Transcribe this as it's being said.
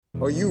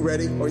Are you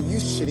ready? Are you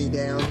sitting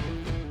down?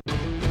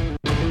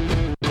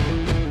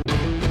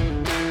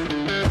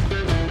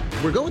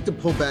 We're going to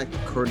pull back the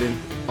curtain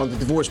on the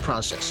divorce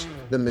process,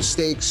 the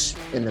mistakes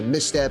and the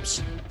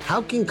missteps.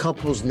 How can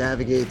couples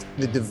navigate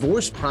the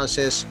divorce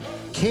process?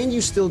 Can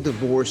you still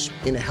divorce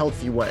in a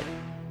healthy way?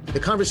 The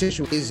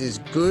conversation is as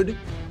good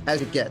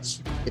as it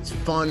gets. It's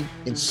fun,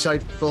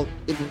 insightful.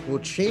 It will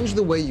change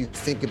the way you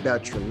think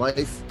about your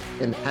life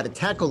and how to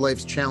tackle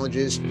life's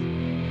challenges.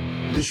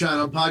 The Shine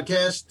On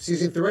Podcast,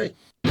 Season 3.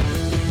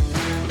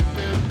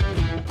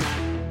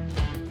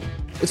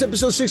 It's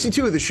episode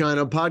 62 of the Shine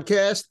On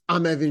Podcast.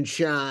 I'm Evan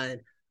Shine.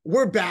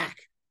 We're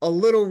back. A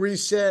little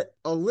reset,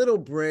 a little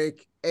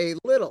break, a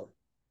little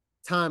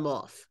time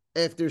off.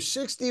 After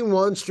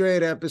 61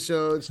 straight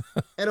episodes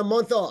and a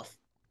month off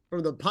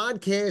from the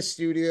podcast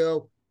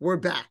studio, we're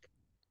back.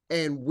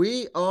 And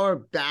we are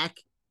back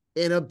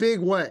in a big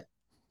way.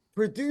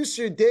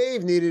 Producer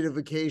Dave needed a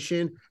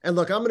vacation. And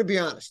look, I'm going to be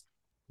honest.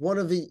 One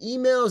of the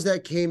emails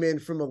that came in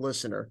from a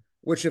listener,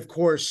 which of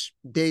course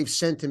Dave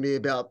sent to me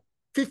about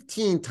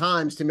 15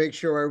 times to make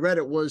sure I read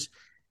it, was,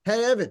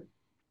 "Hey, Evan,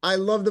 I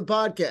love the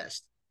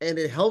podcast, and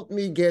it helped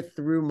me get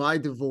through my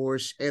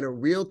divorce and a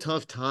real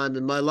tough time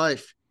in my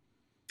life.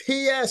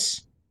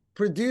 P.S.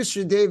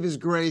 Producer Dave is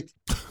great,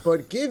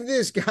 but give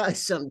this guy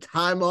some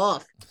time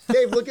off."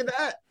 Dave, look at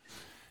that.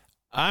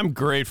 I'm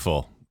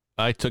grateful.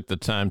 I took the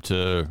time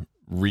to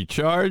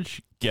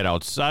recharge, get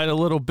outside a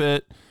little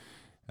bit,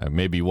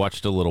 maybe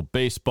watched a little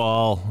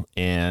baseball,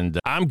 and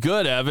I'm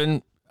good,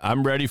 Evan.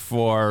 I'm ready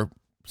for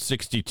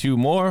 62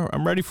 more.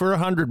 I'm ready for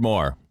 100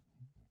 more.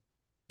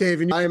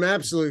 David, I am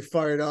absolutely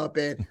fired up,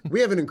 and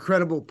we have an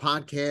incredible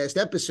podcast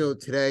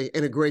episode today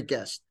and a great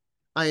guest.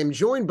 I am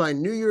joined by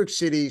New York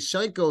City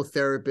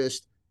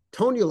psychotherapist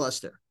Tonya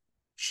Luster.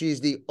 She's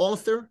the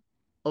author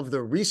of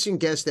the recent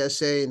guest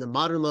essay in the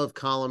Modern Love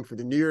column for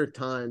the New York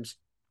Times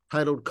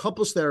titled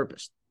Couples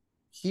Therapist,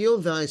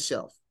 Heal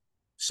Thyself.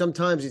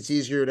 Sometimes it's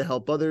easier to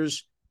help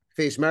others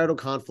face marital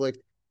conflict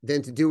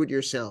than to do it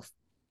yourself.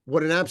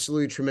 What an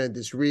absolutely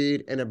tremendous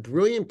read and a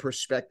brilliant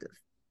perspective.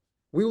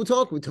 We will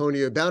talk with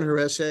Tonya about her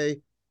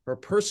essay, her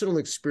personal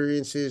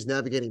experiences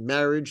navigating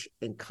marriage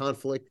and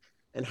conflict,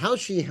 and how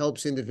she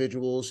helps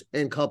individuals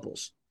and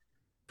couples.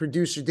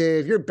 Producer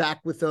Dave, you're back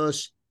with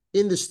us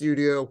in the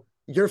studio.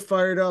 You're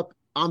fired up.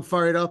 I'm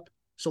fired up.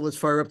 So let's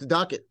fire up the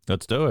docket.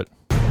 Let's do it.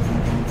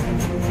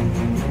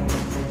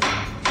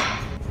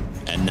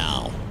 And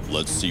now,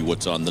 let's see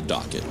what's on the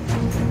docket.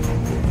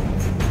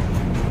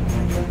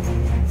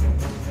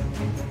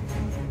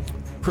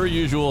 Per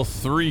usual,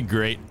 3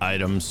 great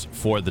items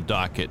for the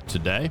docket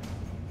today.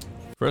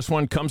 First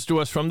one comes to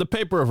us from the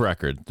paper of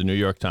record, the New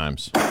York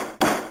Times.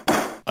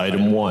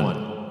 Item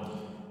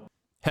 1.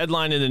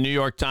 Headline in the New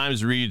York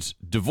Times reads,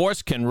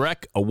 "Divorce can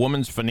wreck a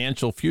woman's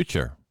financial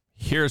future.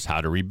 Here's how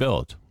to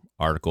rebuild."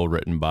 Article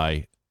written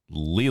by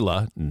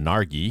Leela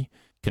Nargi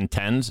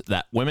contends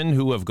that women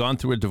who have gone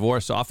through a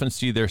divorce often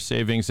see their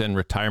savings and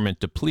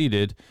retirement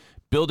depleted.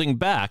 Building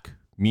back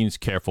means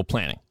careful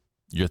planning.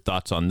 Your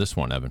thoughts on this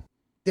one, Evan?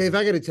 Dave,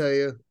 I got to tell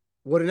you,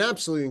 what an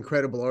absolutely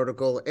incredible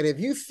article. And if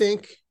you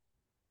think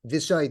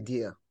this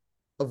idea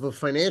of a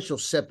financial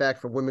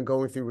setback for women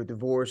going through a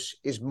divorce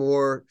is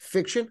more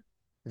fiction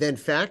than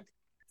fact,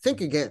 think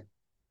again.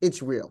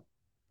 It's real.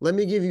 Let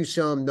me give you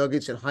some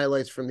nuggets and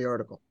highlights from the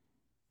article.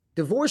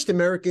 Divorced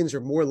Americans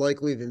are more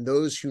likely than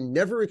those who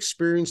never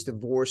experienced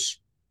divorce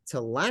to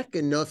lack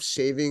enough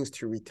savings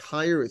to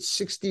retire at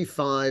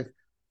 65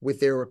 with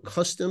their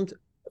accustomed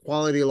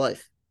quality of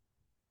life.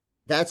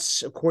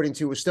 That's according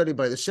to a study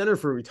by the Center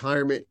for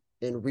Retirement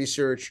and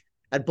Research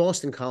at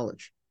Boston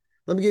College.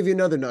 Let me give you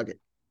another nugget.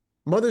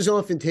 Mothers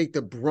often take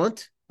the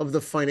brunt of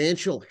the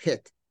financial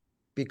hit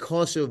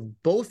because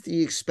of both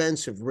the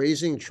expense of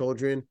raising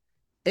children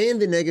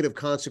and the negative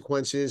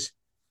consequences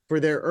for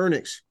their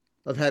earnings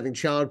of having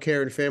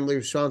childcare and family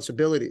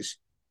responsibilities.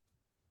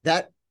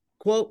 That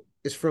quote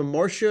is from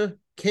Marcia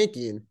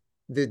Kankian,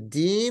 the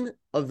dean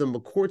of the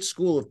McCourt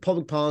School of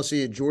Public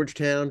Policy at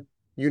Georgetown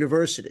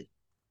University.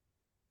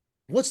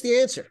 What's the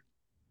answer?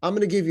 I'm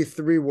going to give you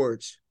 3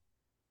 words: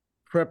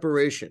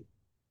 preparation,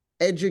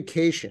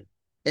 education,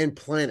 and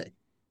planning.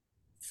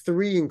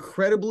 3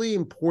 incredibly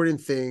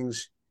important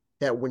things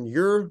that when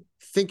you're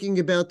thinking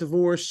about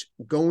divorce,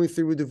 going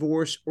through a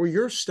divorce, or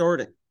you're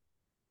starting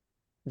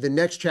the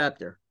next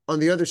chapter on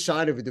the other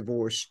side of a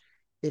divorce,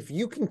 if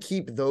you can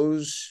keep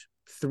those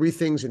 3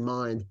 things in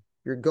mind,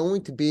 you're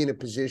going to be in a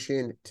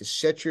position to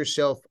set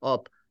yourself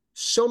up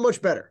so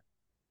much better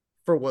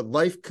for what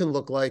life can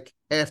look like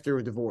after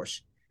a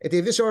divorce. And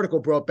Dave, this article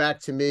brought back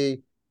to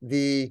me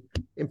the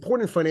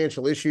important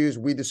financial issues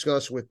we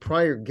discussed with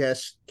prior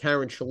guests,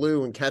 Karen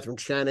Shalhoub and Catherine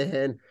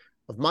Shanahan,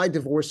 of My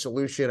Divorce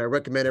Solution. I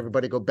recommend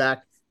everybody go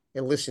back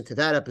and listen to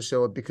that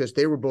episode because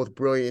they were both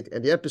brilliant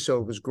and the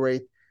episode was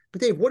great. But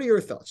Dave, what are your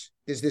thoughts?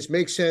 Does this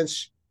make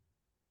sense?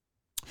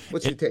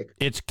 What's your take?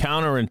 It's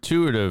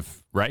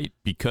counterintuitive, right?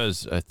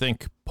 Because I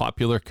think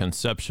popular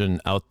conception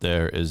out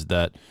there is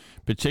that,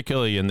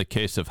 particularly in the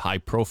case of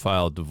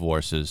high-profile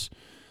divorces,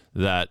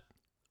 that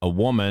a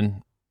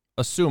woman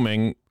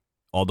assuming,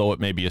 although it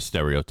may be a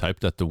stereotype,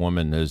 that the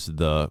woman is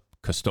the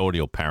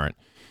custodial parent,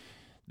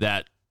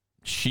 that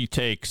she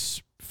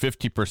takes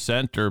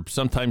 50% or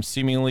sometimes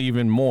seemingly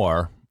even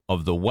more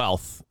of the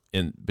wealth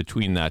in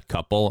between that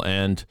couple,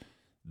 and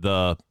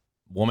the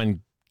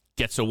woman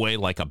gets away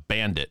like a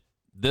bandit.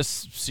 This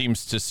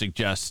seems to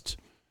suggest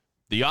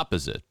the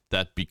opposite,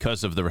 that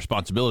because of the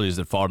responsibilities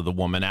that fall to the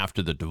woman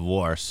after the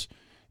divorce,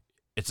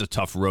 it's a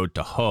tough road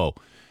to hoe.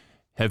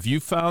 Have you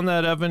found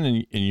that, Evan,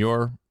 in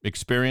your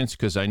experience?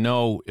 Because I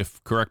know,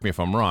 correct me if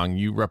I'm wrong,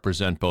 you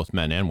represent both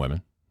men and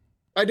women.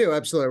 I do,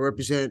 absolutely. I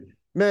represent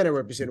men, I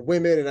represent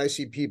women, and I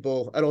see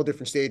people at all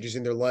different stages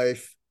in their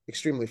life,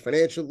 extremely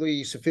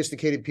financially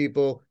sophisticated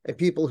people, and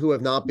people who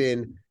have not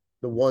been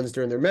the ones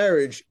during their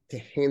marriage to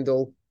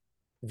handle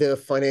the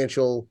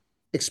financial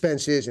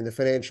expenses and the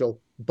financial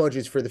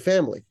budgets for the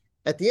family.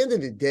 At the end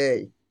of the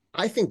day,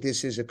 I think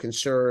this is a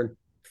concern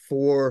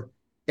for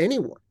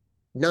anyone,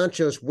 not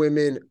just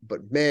women,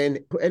 but men,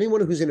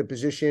 anyone who's in a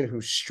position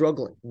who's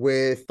struggling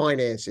with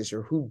finances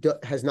or who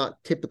has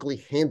not typically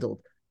handled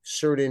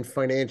certain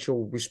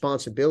financial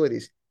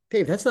responsibilities.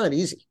 Dave, that's not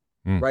easy,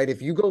 right?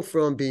 If you go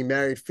from being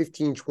married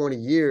 15, 20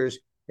 years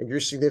and your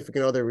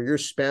significant other or your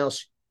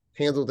spouse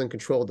handled and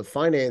controlled the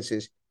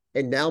finances,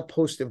 and now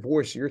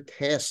post-divorce, you're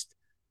tasked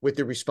with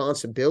the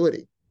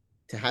responsibility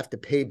to have to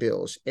pay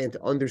bills and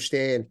to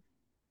understand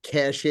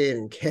cash in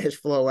and cash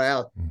flow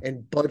out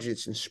and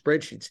budgets and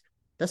spreadsheets.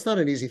 That's not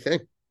an easy thing.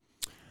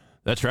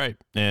 That's right.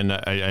 And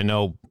I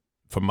know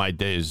from my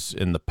days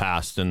in the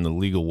past in the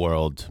legal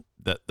world,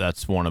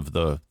 that's one of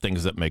the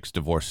things that makes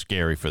divorce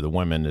scary for the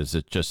women, is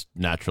it just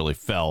naturally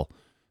fell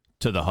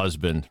to the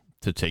husband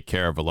to take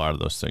care of a lot of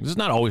those things. It's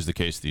not always the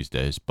case these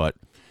days, but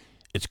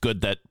it's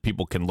good that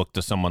people can look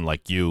to someone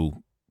like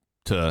you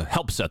to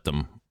help set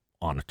them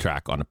on a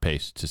track, on a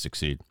pace to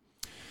succeed.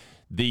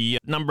 The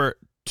number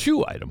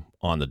 2 item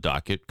on the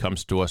docket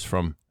comes to us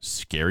from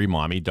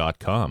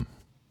scarymommy.com.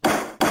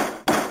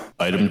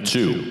 Item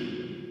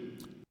 2.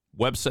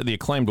 The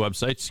acclaimed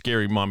website,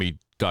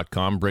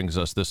 scarymommy.com, brings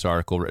us this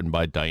article written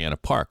by Diana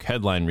Park.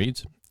 Headline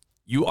reads,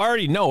 "You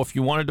already know if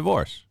you want a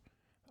divorce.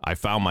 I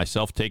found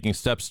myself taking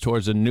steps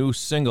towards a new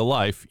single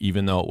life,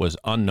 even though it was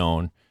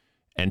unknown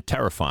and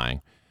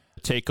terrifying."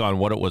 Take on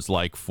what it was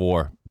like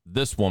for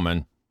this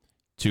woman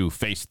to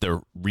face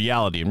the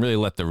reality and really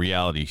let the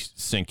reality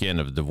sink in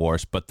of a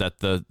divorce, but that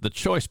the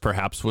choice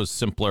perhaps was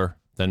simpler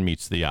than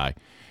meets the eye.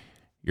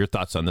 Your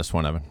thoughts on this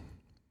one, Evan?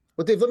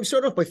 Well, Dave, let me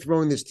start off by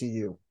throwing this to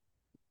you.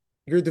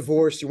 You're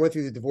divorced. You went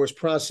through the divorce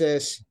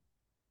process.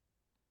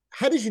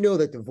 How did you know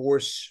that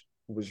divorce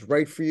was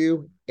right for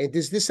you? And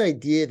does this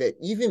idea that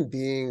even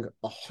being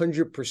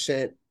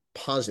 100%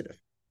 positive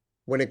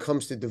when it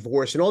comes to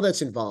divorce and all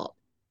that's involved,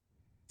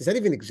 does that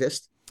even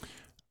exist?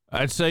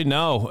 I'd say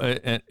no.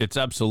 It's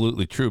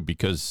absolutely true,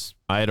 because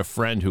I had a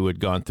friend who had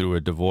gone through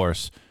a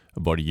divorce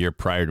about a year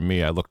prior to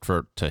me. I looked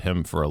to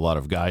him for a lot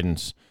of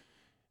guidance,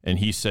 and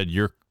he said,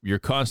 you're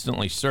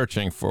constantly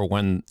searching for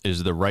when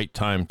is the right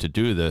time to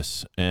do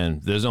this,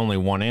 and there's only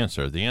one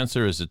answer. The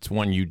answer is it's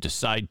when you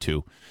decide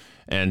to.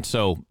 And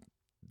so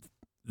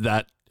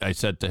that, I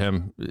said to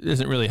him,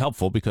 isn't really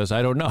helpful because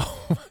I don't know.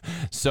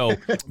 So,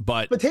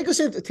 but take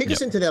us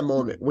into that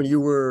moment when you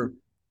were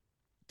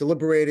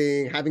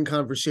deliberating, having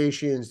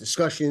conversations,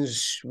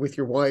 discussions with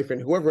your wife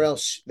and whoever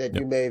else that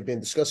you may have been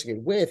discussing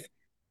it with.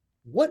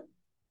 What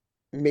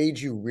made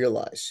you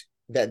realize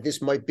that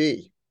this might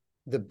be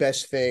the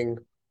best thing,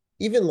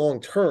 even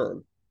long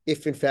term,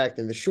 if in fact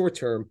in the short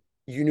term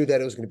you knew that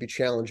it was going to be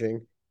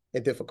challenging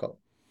and difficult?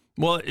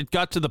 Well, it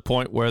got to the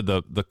point where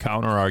the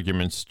counter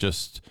arguments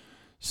just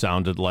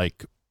sounded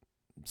like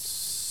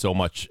so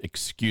much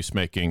excuse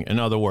making. In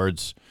other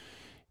words,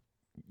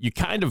 you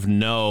kind of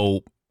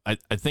know, I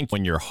think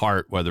in your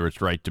heart, whether it's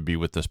right to be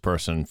with this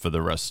person for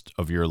the rest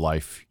of your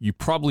life. You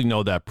probably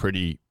know that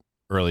pretty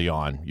early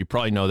on. You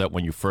probably know that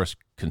when you first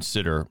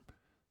consider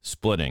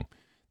splitting.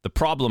 The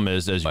problem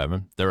is,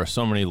 there are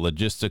so many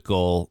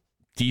logistical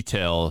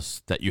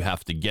details that you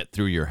have to get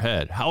through your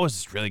head. How is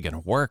this really going to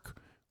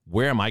work?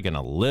 Where am I going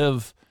to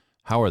live?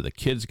 How are the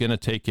kids going to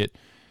take it?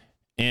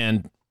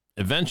 And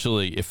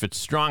eventually, if it's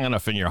strong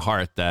enough in your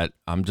heart that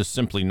I'm just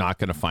simply not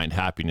going to find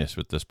happiness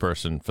with this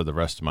person for the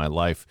rest of my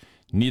life,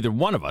 neither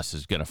one of us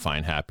is going to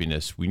find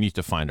happiness. We need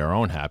to find our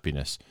own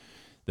happiness.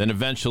 Then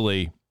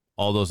eventually,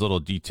 all those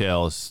little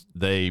details,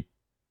 they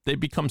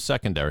become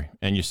secondary,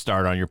 and you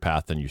start on your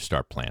path and you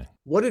start planning.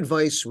 What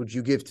advice would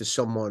you give to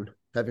someone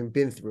having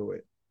been through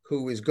it,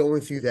 who is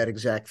going through that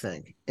exact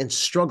thing and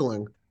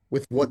struggling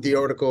with what the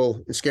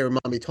article in Scary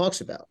Mommy talks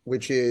about,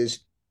 which is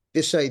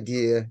this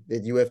idea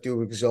that you have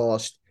to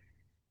exhaust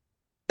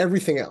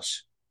everything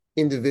else,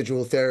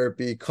 individual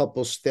therapy,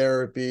 couples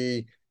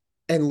therapy,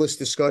 endless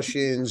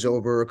discussions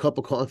over a cup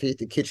of coffee at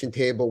the kitchen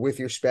table with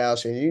your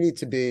spouse, and you need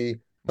to be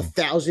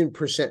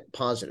 1,000%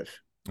 positive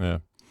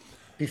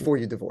before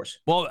you divorce?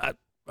 Well,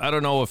 I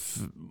don't know if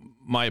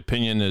my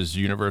opinion is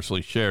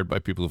universally shared by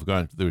people who've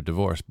gone through a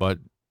divorce, but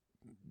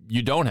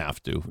you don't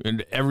have to.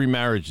 And every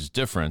marriage is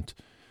different.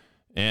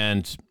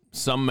 And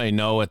some may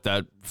know at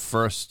that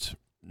first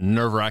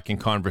nerve-wracking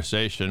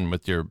conversation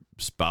with your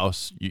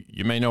spouse,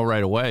 you may know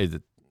right away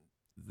that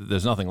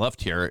there's nothing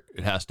left here.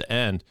 It has to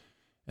end.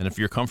 And if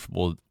you're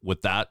comfortable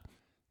with that,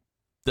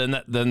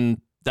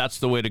 then that's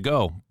the way to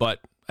go. But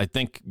I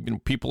think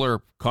people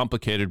are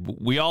complicated.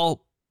 We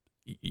all,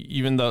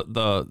 even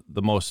the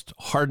most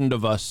hardened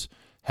of us,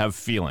 have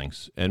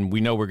feelings, and we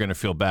know we're going to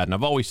feel bad. And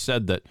I've always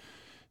said that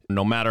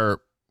no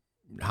matter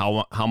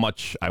how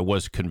much I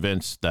was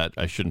convinced that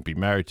I shouldn't be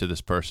married to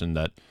this person,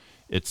 that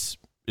it's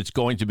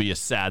going to be a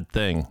sad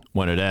thing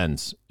when it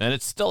ends. And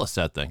it's still a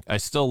sad thing. I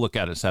still look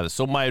at it as sad.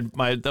 So my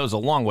that was a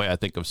long way, I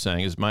think, of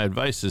saying is my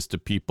advice is to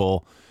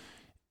people,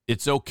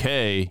 it's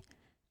okay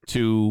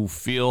to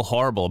feel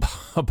horrible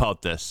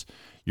about this.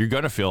 You're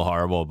going to feel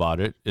horrible about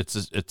it. It's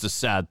a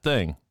sad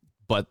thing,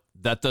 but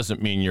that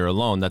doesn't mean you're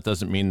alone. That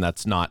doesn't mean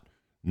that's not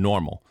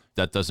normal.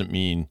 That doesn't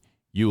mean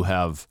you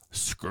have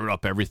screwed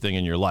up everything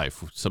in your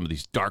life. Some of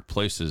these dark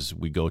places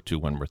we go to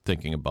when we're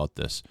thinking about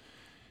this.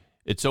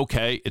 It's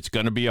okay. It's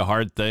going to be a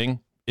hard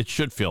thing. It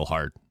should feel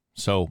hard.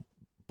 So,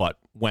 but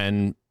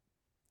when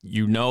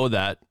you know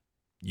that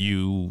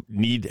you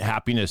need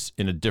happiness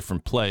in a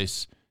different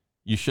place,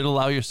 you should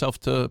allow yourself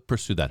to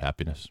pursue that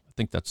happiness. I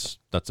think that's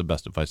the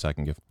best advice I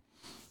can give.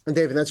 And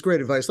David, that's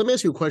great advice. Let me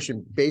ask you a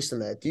question based on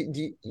that.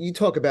 You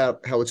talk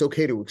about how it's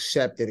okay to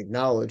accept and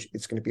acknowledge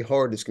it's going to be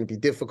hard, it's going to be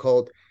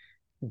difficult.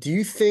 Do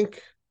you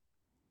think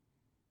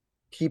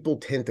people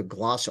tend to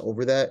gloss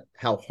over that,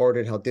 how hard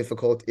and how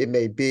difficult it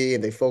may be,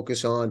 and they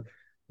focus on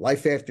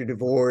life after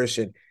divorce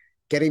and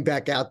getting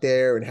back out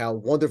there and how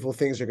wonderful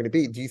things are going to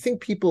be? Do you think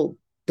people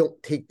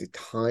don't take the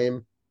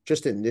time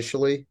just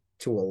initially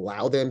to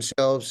allow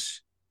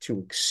themselves to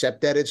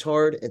accept that it's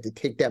hard and to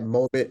take that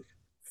moment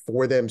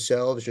for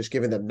themselves, just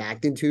given the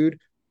magnitude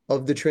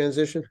of the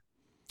transition?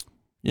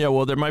 Yeah,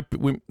 well, there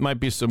might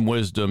be some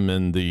wisdom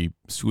in the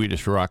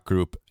Swedish rock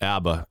group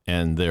ABBA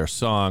and their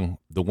song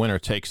 "The Winner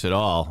Takes It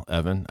All."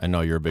 Evan, I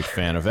know you're a big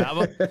fan of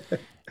ABBA,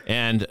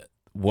 and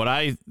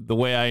the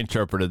way I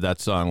interpreted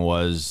that song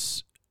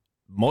was,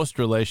 most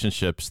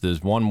relationships,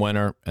 there's one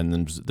winner and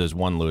then there's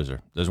one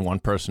loser. There's one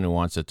person who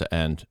wants it to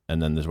end,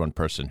 and then there's one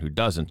person who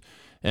doesn't.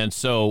 And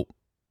so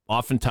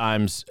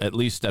oftentimes, at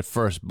least at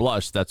first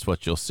blush, that's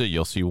what you'll see.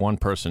 You'll see one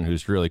person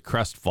who's really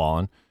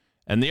crestfallen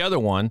and the other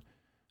one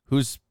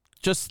who's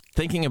just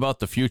thinking about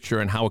the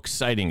future and how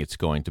exciting it's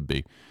going to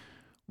be.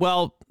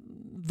 Well,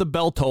 the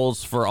bell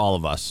tolls for all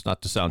of us,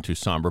 not to sound too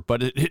somber,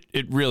 but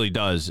it really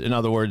does. In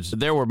other words,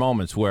 there were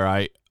moments where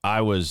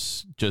I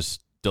was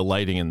just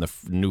delighting in the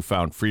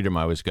newfound freedom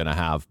I was going to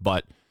have,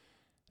 but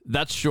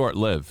that's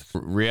short-lived.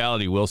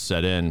 Reality will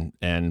set in,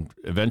 and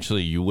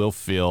eventually you'll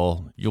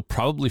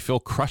probably feel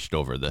crushed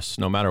over this,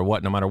 no matter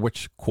what, no matter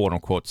which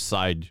quote-unquote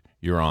side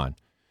you're on.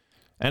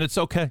 And it's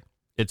okay.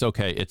 It's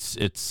okay.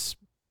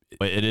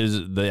 It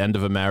is the end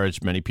of a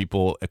marriage. Many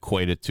people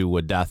equate it to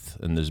a death,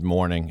 and there's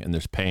mourning, and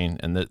there's pain,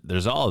 and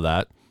there's all of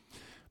that.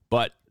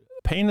 But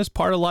pain is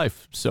part of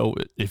life. So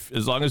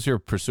as long as you're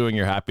pursuing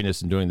your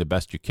happiness and doing the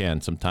best you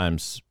can,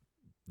 sometimes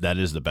that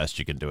is the best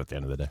you can do at the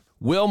end of the day.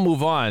 We'll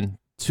move on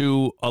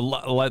to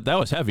that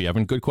was heavy,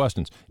 Evan. Good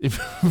questions.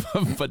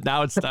 But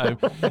now it's time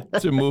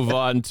to move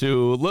on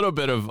to a little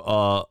bit of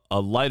a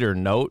lighter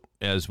note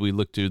as we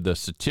look to the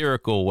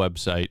satirical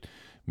website,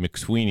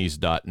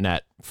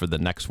 McSweeney's.net, for the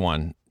next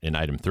one in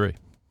item 3.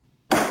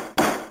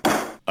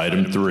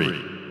 Item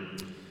 3.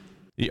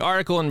 The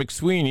article in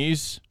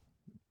McSweeney's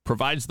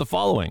provides the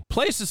following: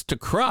 places to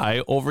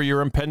cry over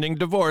your impending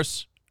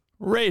divorce,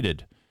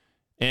 rated.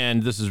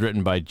 And this is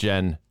written by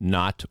Jen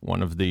Knott,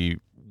 one of the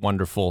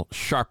wonderful,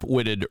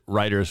 sharp-witted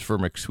writers for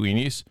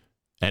McSweeney's.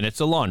 And it's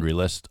a laundry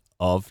list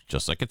of,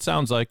 just like it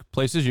sounds like,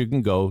 places you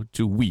can go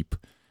to weep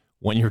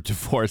when your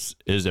divorce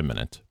is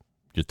imminent.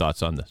 Your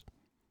thoughts on this?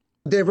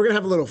 Dave, we're going to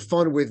have a little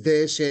fun with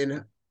this, and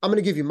I'm going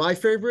to give you my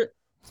favorite,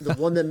 the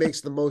one that makes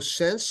the most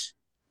sense,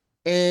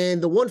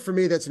 and the one for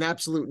me that's an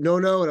absolute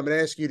no-no, and I'm going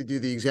to ask you to do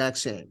the exact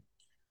same.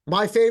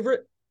 My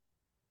favorite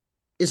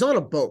is on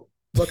a boat.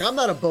 Look, I'm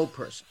not a boat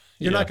person.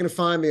 You're not going to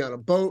find me on a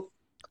boat,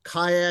 a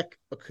kayak,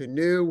 a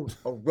canoe,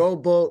 a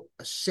rowboat,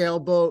 a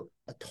sailboat,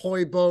 a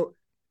toy boat.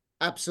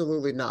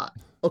 Absolutely not.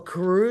 A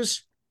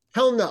cruise?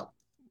 Hell no.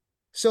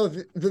 So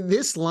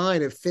this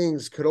line of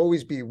things could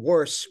always be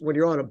worse when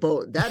you're on a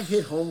boat. That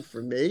hit home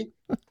for me,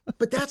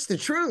 but that's the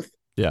truth.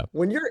 Yeah.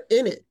 When you're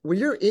in it, when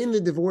you're in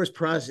the divorce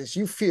process,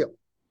 you feel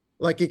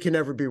like it can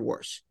never be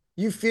worse.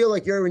 You feel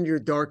like you're in your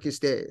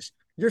darkest days.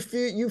 You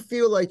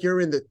feel like you're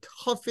in the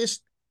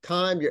toughest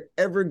time you're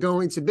ever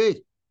going to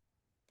be.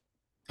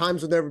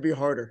 Times will never be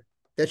harder,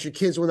 that your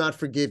kids will not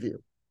forgive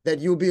you, that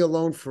you'll be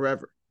alone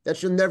forever,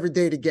 that you'll never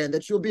date again,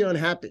 that you'll be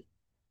unhappy.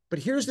 But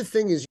here's the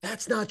thing is,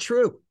 that's not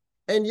true.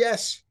 And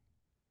yes,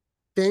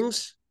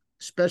 things,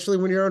 especially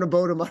when you're on a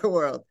boat in my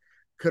world,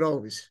 could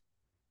always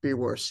be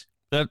worse.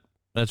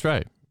 That's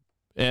right.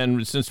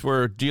 And since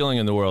we're dealing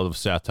in the world of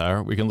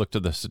satire, we can look to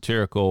the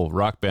satirical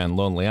rock band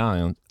Lonely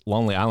Island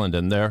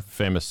and their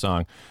famous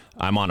song,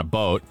 "I'm on a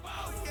Boat."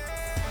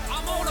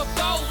 I'm on a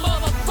boat,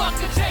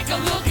 motherfucker, take a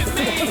look at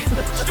me.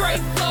 Straight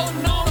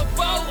floating on a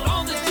boat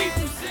on the deep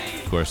blue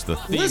sea. course, the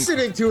theme.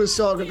 Listening to a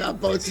song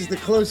about boats is the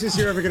closest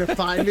you're ever going to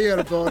find me on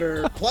a boat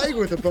or playing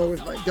with a boat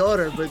with my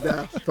daughter,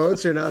 but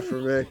boats are not for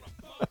me.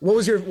 What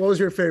was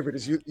your favorite?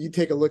 As you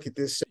take a look at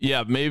this,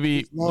 yeah,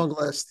 maybe long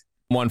list.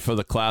 One for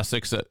the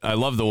classics. I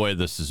love the way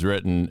this is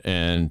written,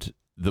 and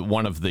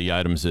one of the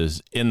items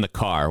is in the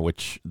car,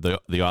 which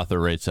the author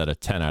rates at a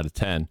 10 out of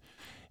 10.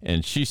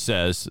 And she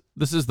says,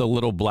 this is the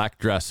little black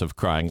dress of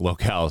crying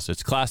locales.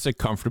 It's classic,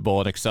 comfortable,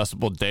 and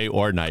accessible day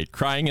or night.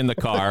 Crying in the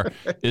car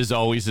is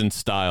always in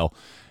style.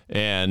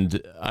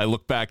 And I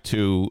look back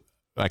to,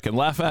 I can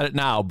laugh at it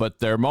now, but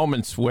there are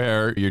moments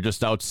where you're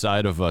just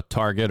outside of a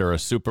Target or a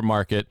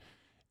supermarket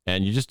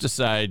and you just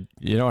decide,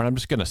 you know what, I'm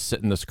just going to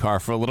sit in this car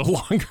for a little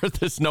longer.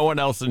 There's no one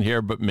else in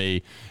here but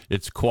me.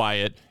 It's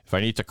quiet. If I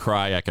need to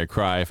cry, I can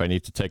cry. If I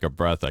need to take a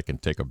breath, I can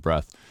take a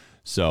breath.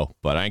 So,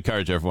 but I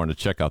encourage everyone to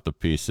check out the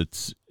piece.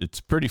 It's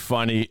pretty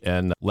funny,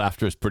 and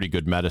laughter is pretty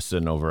good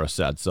medicine over a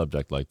sad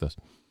subject like this.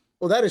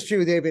 Well, that is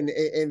true, Dave.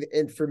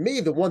 And for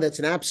me, the one that's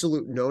an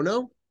absolute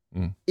no-no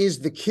is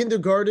the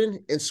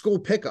kindergarten and school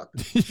pickup.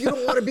 You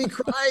don't want to be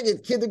crying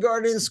at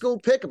kindergarten and school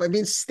pickup. I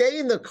mean, stay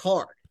in the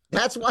car.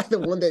 That's why the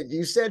one that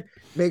you said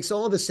makes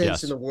all the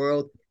sense in the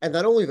world. And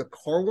not only the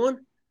car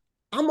one,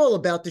 I'm all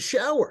about the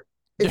shower.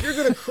 If you're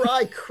going to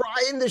cry,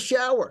 cry in the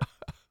shower.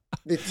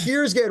 The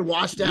tears get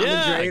washed down the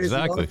drain,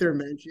 exactly. as the author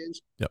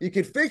mentions. Yep. You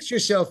could fix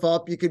yourself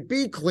up. You could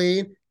be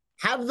clean,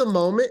 have the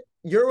moment.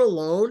 You're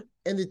alone,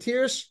 and the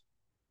tears,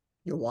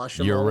 you wash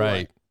them. You're all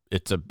right. away.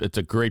 It's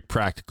a great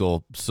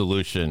practical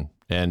solution.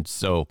 And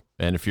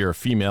if you're a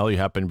female, you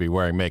happen to be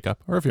wearing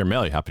makeup, or if you're a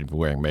male, you happen to be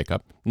wearing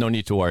makeup. No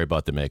need to worry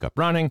about the makeup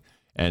running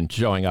and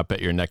showing up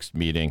at your next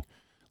meeting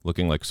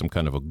looking like some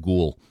kind of a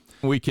ghoul.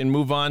 We can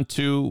move on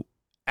to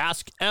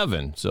Ask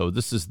Evan. So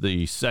this is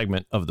the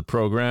segment of the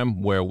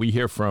program where we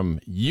hear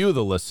from you,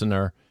 the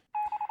listener.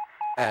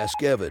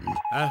 Ask Evan.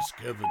 Ask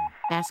Evan.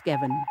 Ask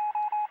Evan.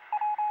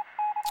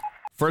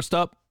 First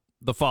up,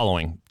 the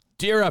following.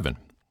 Dear Evan,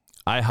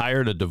 I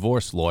hired a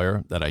divorce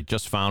lawyer that I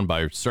just found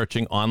by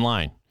searching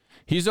online.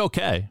 He's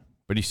okay,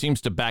 but he seems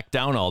to back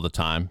down all the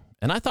time,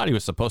 and I thought he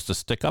was supposed to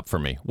stick up for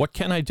me. What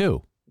can I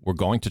do? We're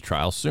going to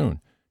trial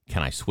soon.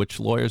 Can I switch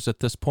lawyers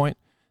at this point?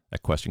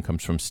 That question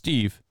comes from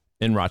Steve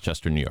in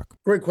Rochester, New York.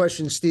 Great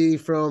question,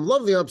 Steve, from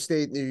lovely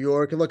upstate New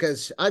York. And look,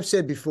 as I've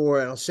said before,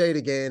 and I'll say it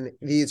again,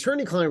 the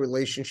attorney-client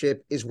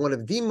relationship is one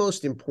of the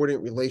most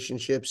important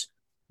relationships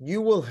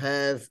you will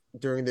have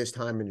during this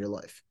time in your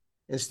life.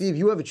 And Steve,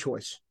 you have a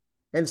choice,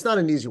 and it's not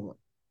an easy one.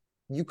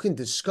 You can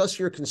discuss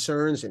your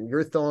concerns and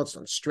your thoughts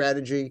on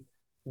strategy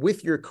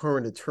with your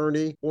current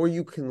attorney, or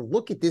you can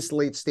look at this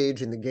late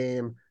stage in the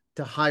game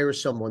to hire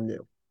someone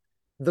new.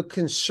 The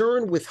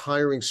concern with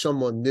hiring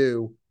someone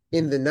new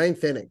in the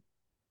ninth inning,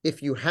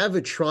 if you have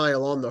a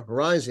trial on the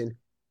horizon,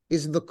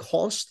 is the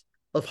cost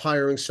of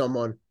hiring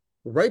someone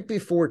right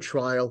before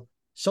trial,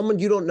 someone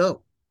you don't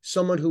know,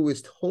 someone who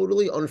is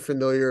totally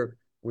unfamiliar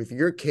with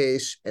your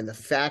case and the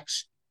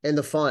facts and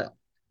the file.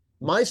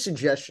 My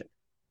suggestion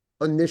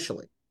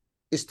initially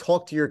is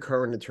talk to your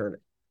current attorney.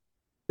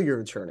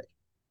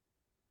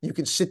 You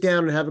can sit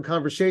down and have a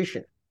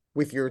conversation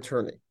with your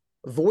attorney.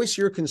 Voice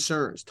your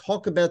concerns.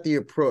 Talk about the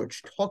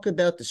approach. Talk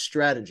about the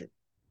strategy.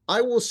 I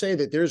will say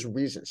that there's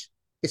reasons,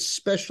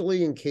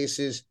 especially in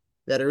cases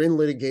that are in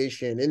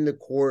litigation, in the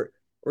court,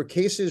 or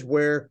cases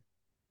where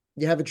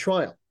you have a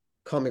trial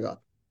coming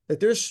up, that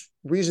there's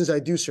reasons I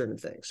do certain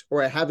things,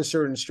 or I have a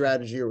certain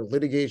strategy or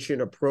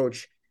litigation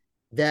approach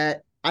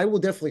that I will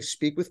definitely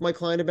speak with my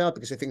client about,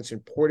 because I think it's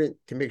important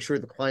to make sure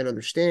the client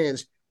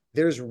understands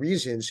there's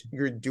reasons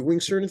you're doing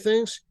certain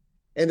things,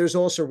 and there's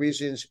also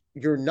reasons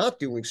you're not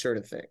doing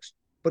certain things.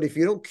 But if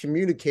you don't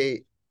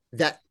communicate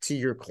that to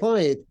your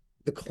client,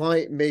 the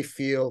client may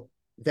feel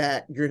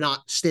that you're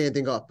not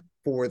standing up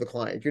for the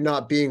client. You're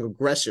not being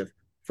aggressive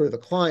for the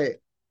client.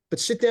 But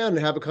sit down and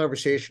have a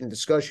conversation,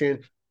 discussion.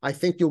 I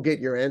think you'll get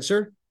your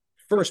answer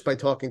first by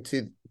talking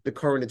to the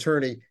current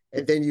attorney,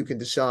 and then you can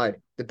decide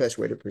the best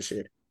way to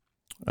proceed.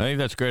 I think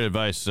that's great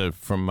advice.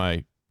 From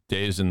my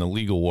days in the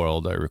legal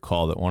world, I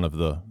recall that one of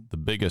the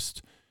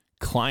biggest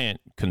client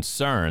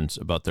concerns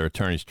about their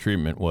attorney's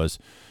treatment was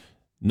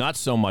not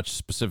so much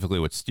specifically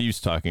what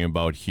Steve's talking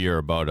about here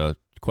about a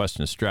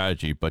question of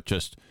strategy, but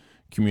just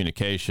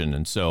communication.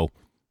 And so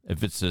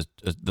if it's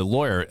the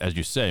lawyer, as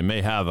you say,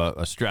 may have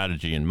a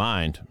strategy in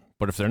mind,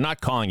 but if they're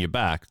not calling you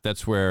back,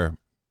 that's where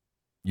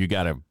you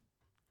got to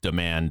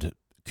demand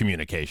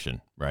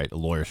communication, right? A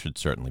lawyer should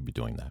certainly be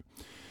doing that.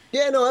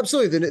 Yeah, no,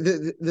 absolutely.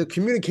 The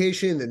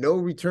communication, the no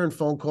return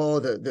phone call,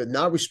 the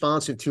not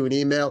responsive to an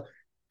email,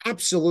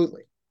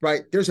 absolutely,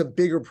 right? There's a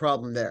bigger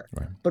problem there.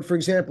 Right. But for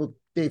example,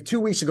 Dave, 2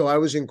 weeks ago, I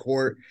was in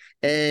court,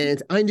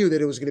 and I knew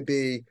that it was going to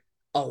be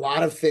a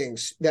lot of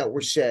things that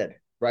were said,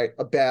 right,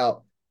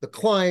 about the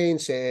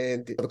clients,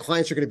 and the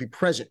clients are going to be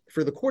present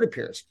for the court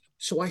appearance.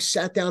 So I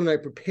sat down and I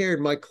prepared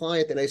my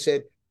client, and I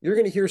said, you're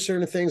going to hear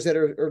certain things that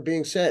are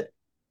being said.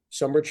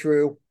 Some are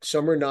true,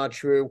 some are not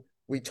true.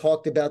 We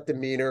talked about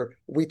demeanor.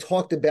 We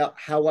talked about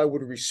how I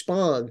would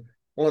respond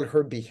on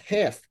her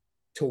behalf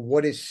to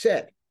what is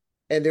said.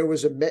 And there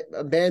was a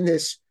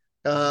madness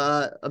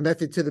a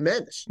method to the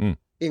madness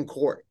in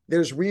court.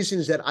 There's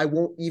reasons that I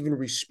won't even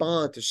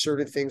respond to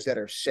certain things that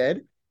are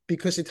said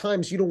because at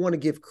times you don't want to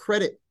give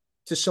credit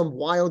to some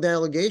wild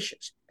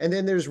allegations. And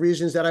then there's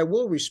reasons that I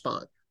will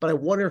respond. But I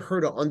wanted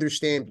her to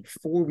understand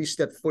before we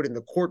step foot in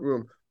the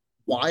courtroom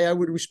why I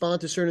would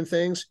respond to certain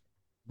things,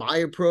 my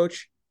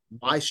approach,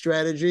 my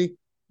strategy,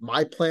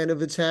 my plan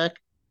of attack,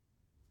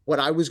 what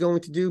I was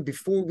going to do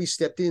before we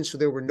stepped in so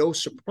there were no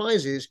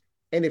surprises.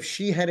 And if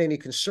she had any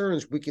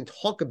concerns, we can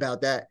talk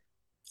about that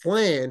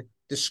plan,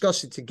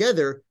 discuss it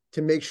together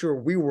to make sure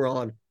we were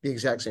on the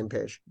exact same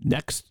page.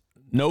 Next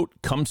note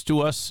comes to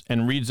us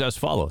and reads as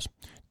follows.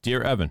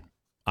 Dear Evan,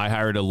 I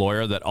hired a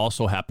lawyer that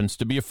also happens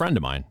to be a friend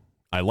of mine.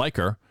 I like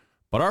her,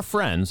 but our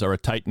friends are a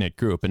tight-knit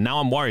group, and now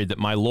I'm worried that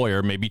my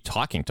lawyer may be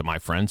talking to my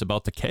friends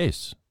about the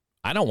case.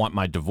 I don't want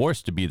my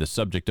divorce to be the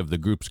subject of the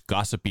group's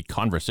gossipy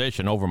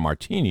conversation over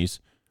martinis.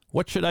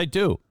 What should I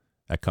do?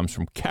 That comes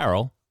from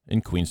Carol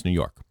in Queens, New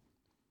York.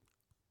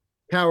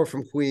 Carol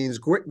from Queens,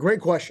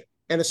 great question.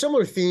 And a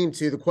similar theme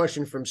to the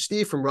question from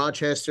Steve from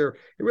Rochester,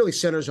 it really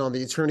centers on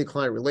the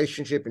attorney-client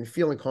relationship and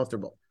feeling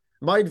comfortable.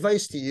 My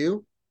advice to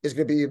you is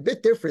going to be a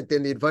bit different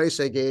than the advice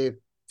I gave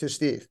to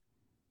Steve.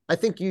 I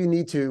think you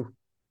need to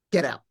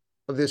get out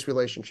of this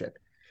relationship.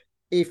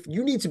 If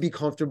you need to be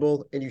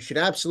comfortable, and you should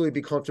absolutely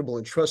be comfortable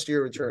and trust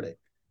your attorney,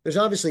 there's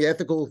obviously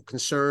ethical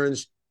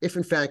concerns if,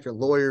 in fact, your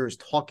lawyer is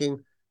talking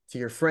to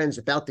your friends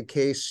about the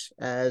case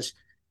as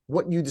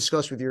what you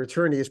discuss with your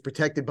attorney is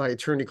protected by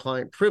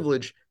attorney-client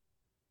privilege.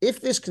 If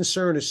this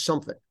concern is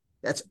something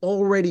that's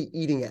already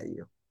eating at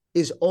you,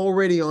 is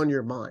already on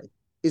your mind,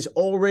 is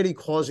already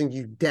causing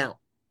you doubt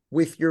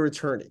with your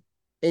attorney,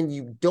 and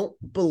you don't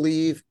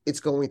believe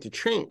it's going to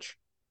change,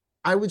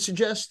 I would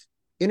suggest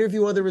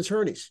interview other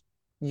attorneys.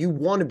 You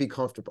want to be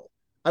comfortable.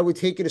 I would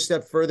take it a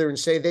step further and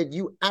say that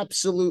you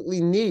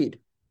absolutely need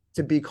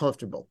to be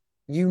comfortable.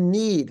 You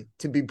need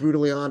to be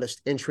brutally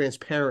honest and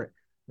transparent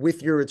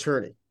with your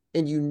attorney,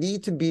 and you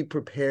need to be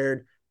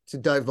prepared to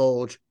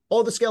divulge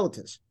all the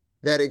skeletons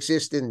that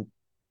exist in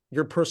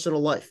your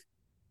personal life.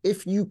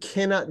 If you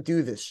cannot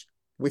do this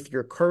with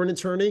your current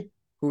attorney,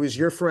 who is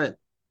your friend,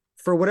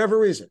 for whatever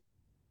reason,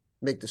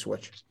 make the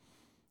switch.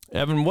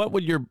 Evan, what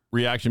would your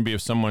reaction be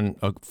if someone,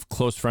 a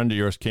close friend of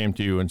yours, came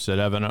to you and said,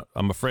 Evan,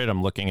 I'm afraid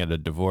I'm looking at a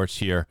divorce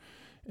here,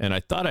 and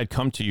I thought I'd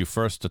come to you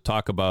first to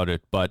talk about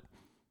it, but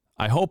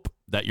I hope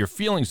that your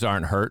feelings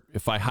aren't hurt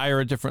if I hire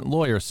a different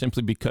lawyer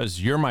simply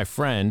because you're my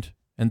friend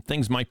and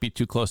things might be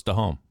too close to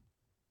home.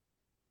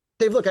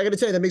 Dave, look, I got to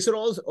tell you, that makes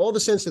all the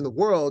sense in the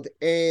world.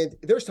 And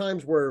there's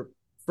times where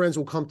friends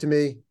will come to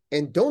me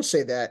and don't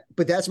say that,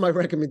 but that's my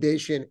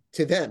recommendation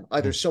to them.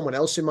 Either someone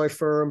else in my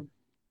firm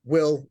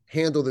will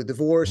handle the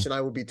divorce and I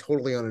will be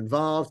totally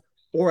uninvolved,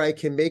 or I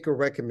can make a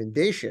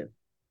recommendation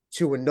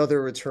to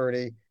another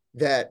attorney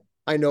that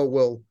I know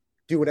will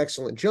do an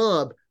excellent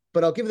job,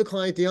 but I'll give the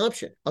client the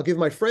option. I'll give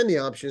my friend the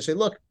option and say,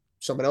 look,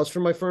 someone else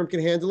from my firm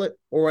can handle it,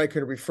 or I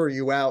can refer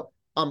you out.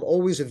 I'm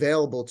always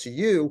available to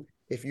you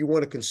if you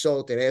want to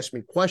consult and ask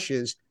me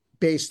questions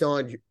based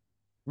on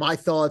my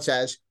thoughts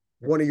as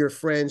one of your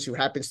friends who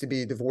happens to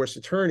be a divorce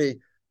attorney.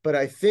 But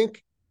I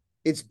think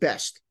it's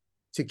best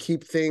to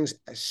keep things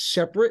as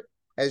separate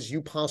as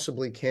you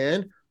possibly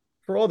can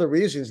for all the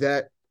reasons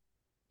that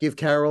give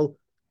Carol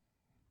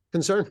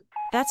concern.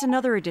 That's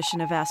another edition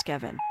of Ask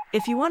Evan.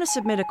 If you want to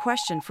submit a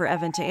question for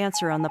Evan to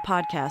answer on the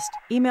podcast,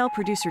 email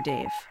producer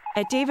Dave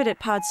at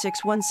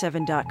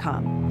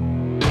david@pod617.com.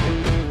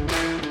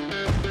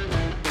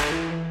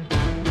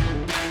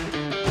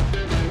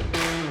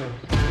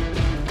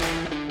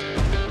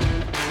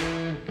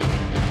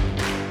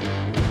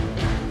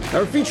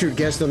 Our featured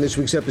guest on this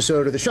week's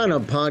episode of the Shine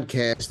On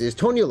Podcast is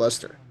Tonya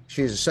Lester.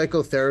 She is a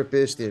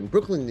psychotherapist in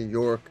Brooklyn, New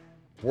York,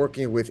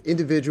 working with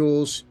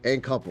individuals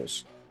and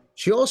couples.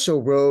 She also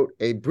wrote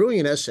a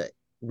brilliant essay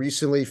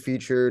recently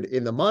featured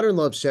in the Modern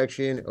Love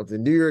section of the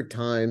New York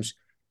Times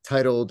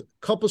titled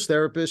Couples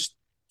Therapist,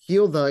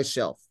 Heal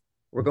Thyself.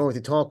 We're going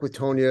to talk with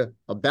Tonya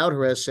about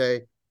her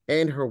essay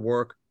and her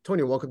work.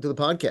 Tonya, welcome to the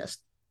podcast.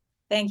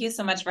 Thank you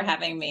so much for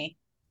having me.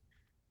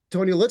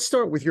 Tonya, let's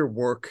start with your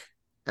work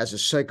as a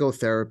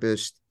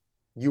psychotherapist.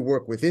 You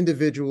work with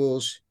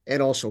individuals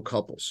and also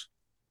couples.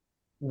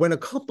 When a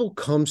couple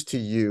comes to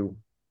you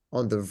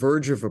on the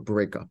verge of a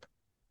breakup,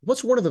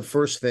 what's one of the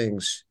first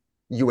things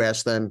you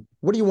ask them?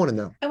 What do you want to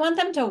know? I want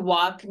them to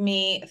walk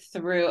me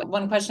through.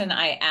 One question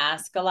I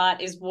ask a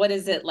lot is, what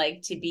is it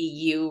like to be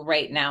you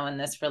right now in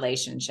this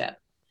relationship?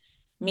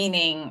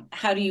 Meaning,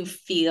 how do you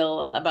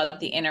feel about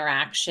the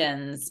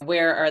interactions?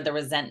 Where are the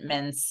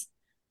resentments?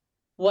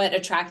 What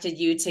attracted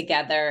you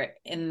together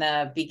in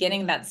the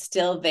beginning that's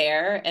still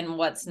there and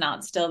what's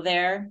not still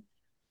there?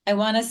 I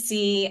want to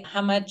see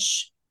how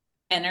much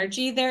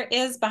energy there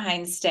is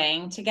behind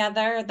staying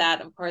together. That,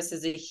 of course,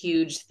 is a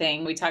huge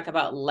thing. We talk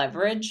about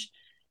leverage.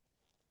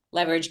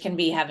 Leverage can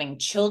be having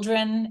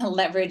children.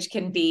 Leverage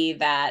can be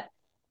that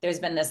there's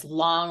been this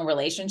long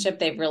relationship.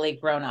 They've really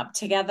grown up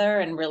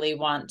together and really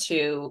want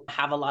to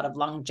have a lot of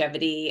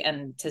longevity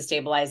and to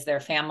stabilize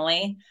their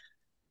family.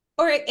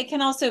 Or it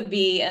can also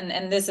be,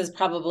 and this is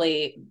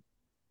probably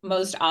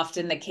most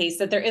often the case,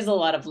 that there is a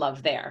lot of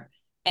love there.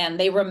 And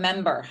they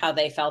remember how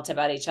they felt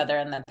about each other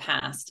in the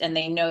past. And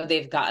they know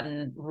they've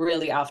gotten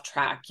really off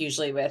track,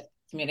 usually with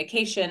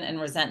communication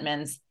and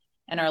resentments,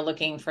 and are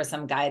looking for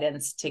some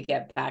guidance to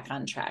get back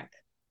on track.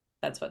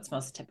 That's what's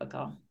most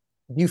typical.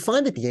 Do you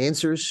find that the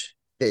answers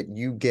that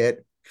you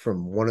get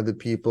from one of the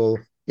people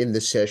in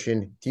the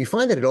session, do you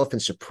find that it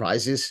often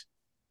surprises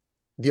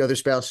the other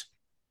spouse?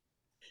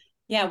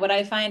 Yeah, what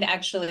I find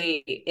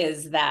actually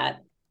is that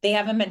they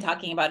haven't been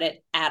talking about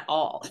it at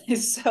all.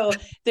 So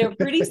they're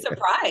pretty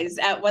surprised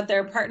at what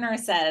their partner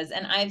says.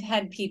 And I've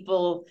had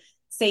people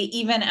say,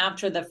 even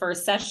after the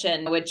first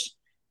session, which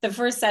the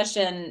first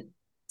session,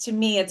 to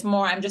me, it's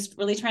more, I'm just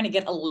really trying to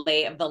get a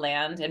lay of the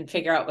land and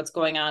figure out what's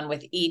going on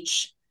with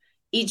each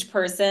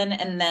person,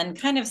 and then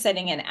kind of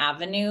setting an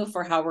avenue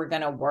for how we're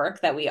going to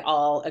work that we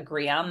all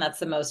agree on. That's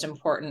the most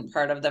important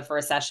part of the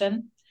first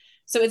session.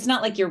 So it's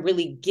not like you're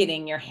really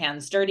getting your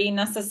hands dirty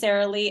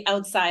necessarily,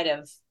 outside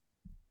of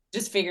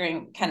just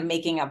figuring, kind of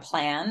making a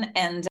plan.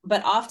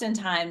 But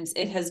oftentimes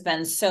it has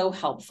been so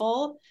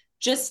helpful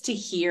just to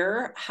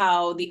hear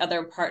how the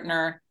other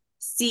partner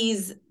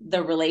sees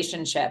the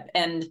relationship.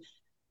 And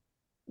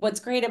what's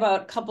great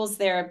about couples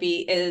therapy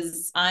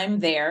is I'm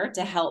there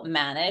to help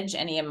manage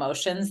any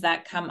emotions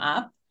that come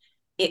up.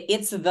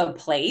 It's the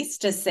place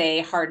to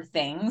say hard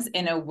things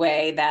in a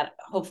way that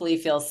hopefully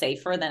feels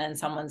safer than in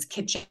someone's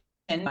kitchen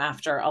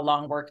after a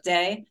long work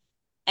day.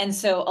 And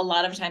so a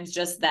lot of times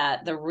just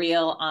that, the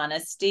real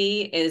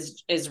honesty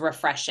is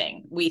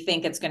refreshing. We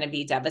think it's going to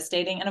be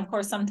devastating. And of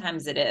course,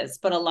 sometimes it is,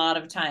 but a lot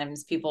of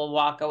times people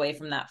walk away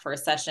from that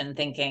first session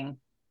thinking,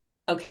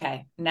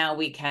 okay, now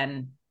we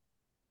can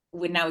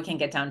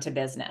get down to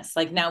business.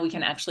 Like, now we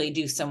can actually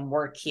do some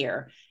work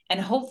here and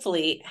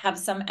hopefully have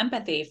some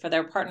empathy for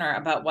their partner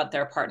about what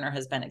their partner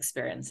has been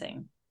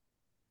experiencing.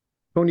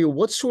 Tonya,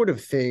 what sort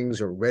of things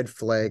are red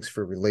flags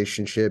for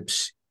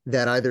relationships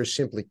that either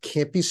simply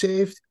can't be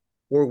saved,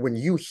 or when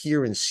you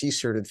hear and see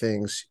certain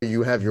things,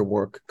 you have your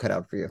work cut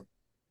out for you?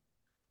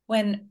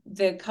 When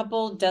the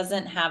couple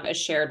doesn't have a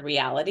shared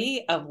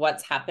reality of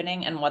what's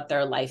happening and what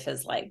their life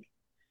is like.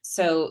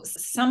 So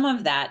some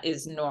of that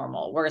is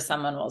normal, where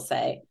someone will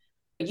say,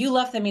 you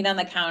left the meat on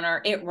the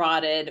counter, it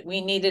rotted,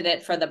 we needed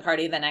it for the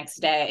party the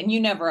next day, and you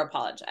never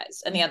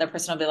apologized. And the other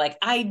person will be like,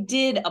 I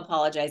did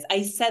apologize.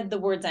 I said the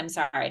words, I'm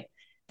sorry.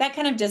 That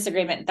kind of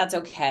disagreement, that's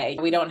okay.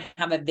 We don't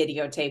have a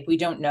videotape. We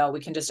don't know. We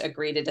can just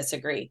agree to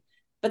disagree.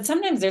 But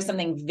sometimes there's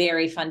something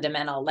very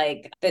fundamental,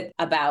 like that,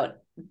 about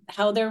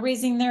how they're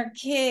raising their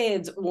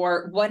kids,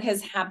 or what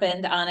has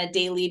happened on a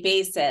daily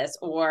basis,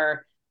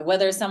 or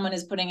whether someone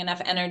is putting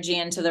enough energy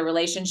into the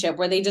relationship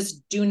where they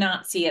just do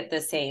not see it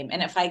the same.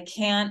 And if I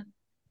can't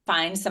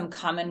find some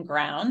common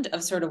ground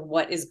of sort of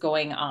what is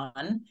going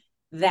on,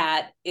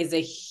 that is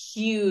a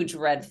huge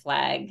red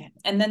flag.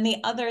 And then the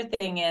other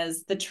thing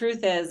is, the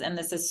truth is, and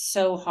this is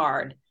so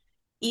hard,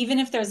 even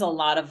if there's a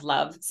lot of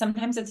love,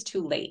 sometimes it's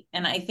too late.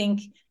 And I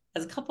think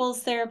as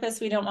couples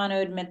therapists, we don't want to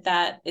admit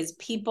that. As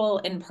people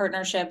in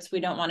partnerships, we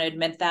don't want to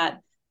admit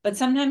that. But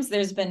sometimes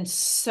there's been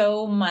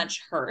so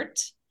much hurt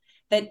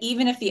that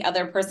even if the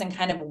other person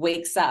kind of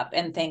wakes up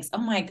and thinks, oh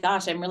my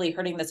gosh, I'm really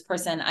hurting this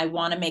person, I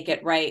want to make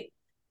it right,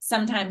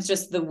 sometimes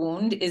just the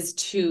wound is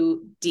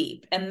too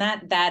deep. And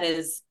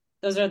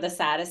those are the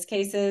saddest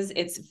cases.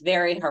 It's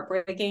very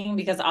heartbreaking,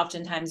 because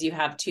oftentimes you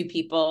have two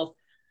people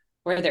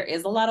where there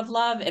is a lot of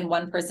love, and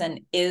one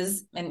person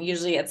is, and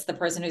usually it's the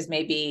person who's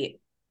maybe,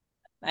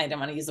 I don't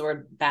want to use the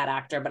word bad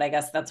actor, but I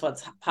guess that's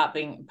what's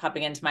popping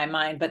into my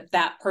mind. But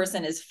that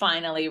person is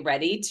finally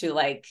ready to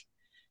like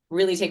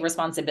really take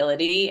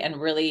responsibility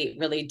and really,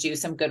 really do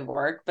some good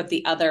work. But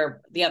the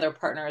other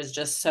partner is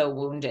just so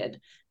wounded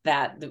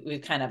that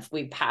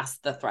we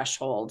passed the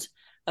threshold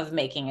of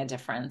making a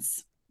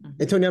difference.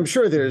 And Tonya, I'm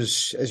sure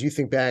there's, as you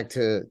think back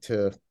to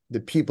the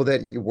people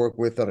that you work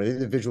with on an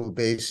individual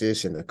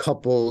basis and the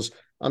couples,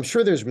 I'm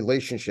sure there's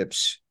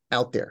relationships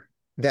out there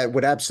that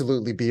would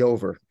absolutely be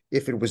over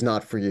if it was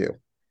not for you.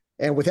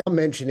 And without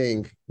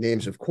mentioning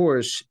names, of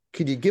course,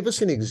 could you give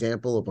us an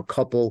example of a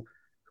couple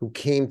who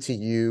came to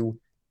you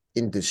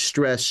in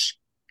distress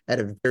at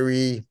a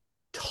very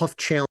tough,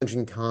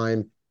 challenging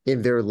time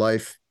in their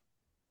life,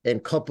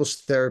 and couples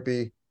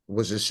therapy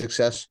was a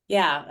success?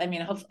 Yeah, I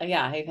mean, I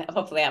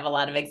hopefully have a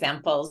lot of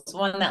examples.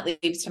 One that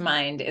leaps to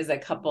mind is a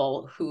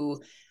couple who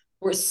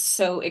were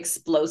so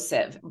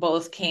explosive.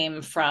 Both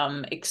came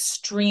from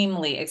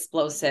extremely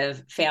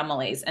explosive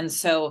families. And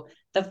so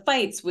the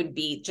fights would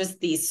be just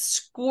these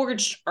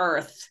scorched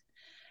earth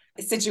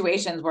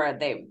situations where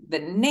the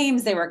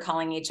names they were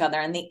calling each other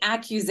and the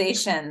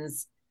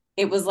accusations,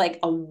 it was like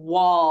a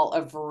wall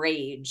of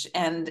rage.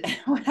 And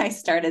when I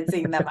started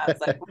seeing them, I was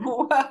like,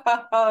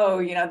 whoa,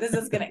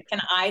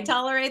 can I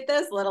tolerate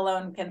this? Let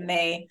alone can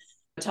they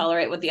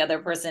tolerate what the other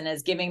person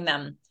is giving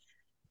them?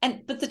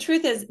 But the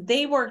truth is,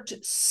 they worked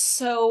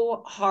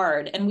so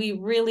hard, and we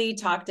really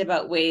talked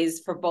about ways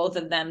for both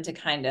of them to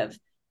kind of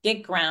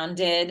get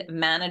grounded,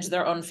 manage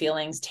their own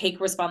feelings,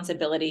 take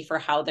responsibility for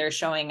how they're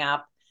showing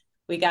up.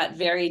 We got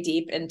very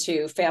deep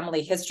into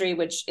family history,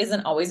 which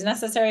isn't always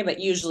necessary,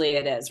 but usually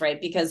it is, right?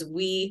 Because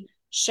we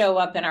show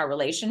up in our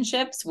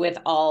relationships with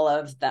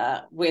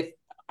with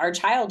our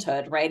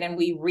childhood, right? And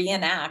we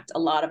reenact a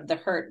lot of the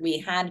hurt we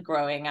had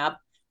growing up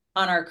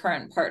on our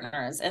current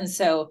partners. And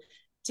so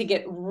to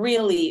get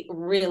really,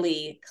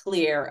 really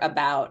clear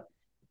about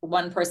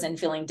one person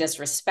feeling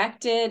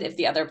disrespected, if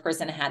the other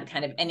person had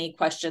kind of any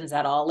questions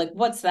at all, like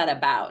what's that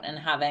about? And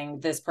having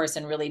this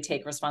person really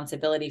take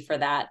responsibility for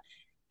that.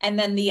 And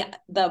then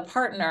the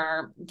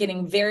partner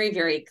getting very,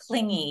 very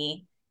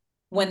clingy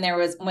when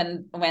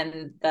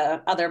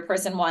the other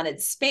person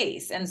wanted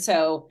space. And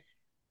so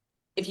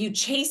if you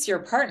chase your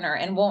partner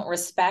and won't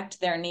respect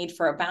their need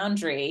for a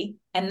boundary,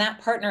 and that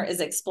partner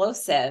is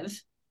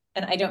explosive,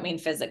 and I don't mean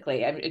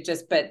physically,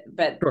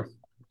 but Sure.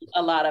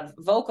 a lot of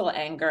vocal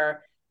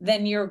anger,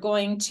 then you're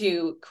going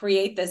to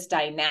create this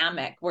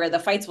dynamic where the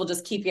fights will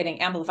just keep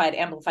getting amplified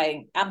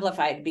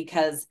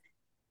because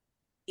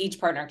each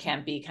partner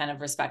can't be kind of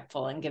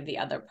respectful and give the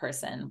other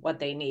person what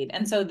they need.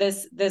 And so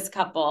this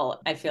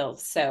couple, I feel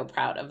so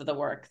proud of the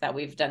work that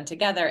we've done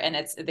together, and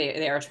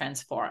they are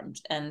transformed.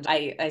 And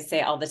I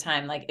say all the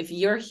time, like, if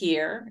you're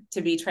here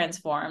to be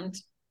transformed,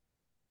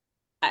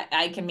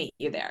 I can meet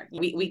you there.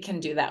 We can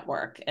do that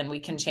work, and we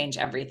can change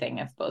everything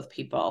if both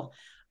people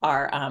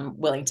are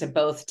willing to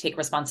both take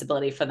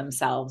responsibility for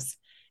themselves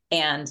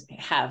and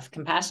have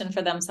compassion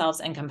for themselves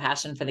and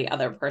compassion for the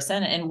other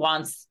person, and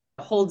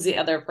holds the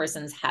other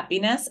person's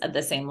happiness at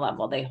the same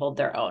level they hold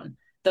their own.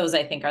 Those,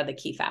 I think, are the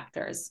key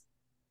factors.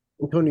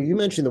 Tonya, you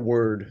mentioned the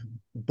word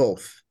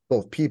both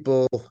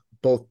people,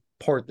 both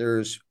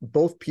partners,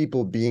 both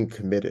people being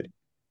committed.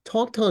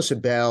 Talk to us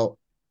about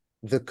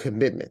the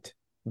commitment,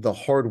 the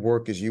hard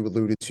work, as you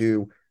alluded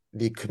to,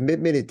 the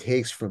commitment it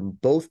takes from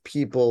both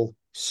people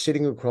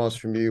sitting across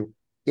from you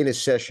in a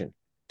session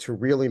to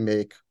really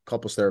make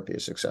couples therapy a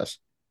success.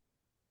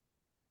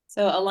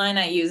 So a line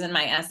I use in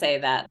my essay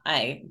that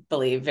I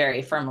believe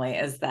very firmly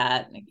is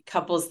that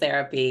couples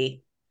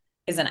therapy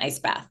is an ice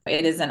bath.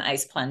 It is an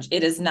ice plunge.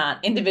 It is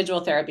not,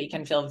 individual therapy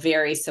can feel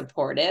very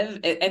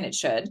supportive, and it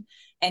should.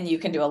 And you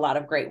can do a lot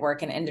of great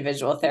work in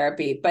individual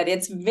therapy, but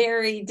it's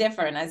very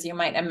different, as you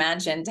might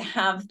imagine, to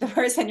have the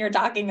person you're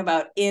talking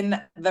about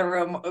in the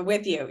room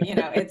with you. You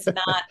know, it's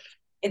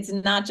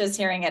not just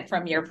hearing it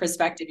from your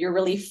perspective. You're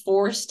really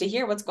forced to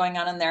hear what's going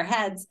on in their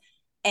heads.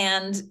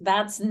 And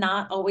that's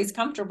not always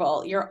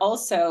comfortable. You're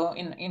also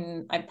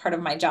in part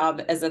of my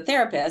job as a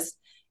therapist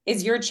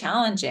is you're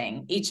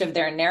challenging each of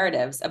their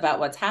narratives about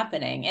what's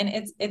happening.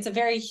 And it's a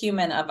very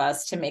human of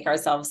us to make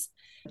ourselves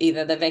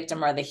either the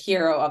victim or the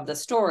hero of the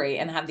story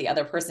and have the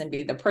other person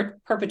be the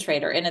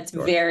perpetrator. And it's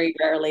Sure. very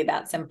rarely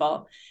that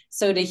simple.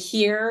 So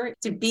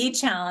to be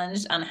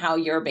challenged on how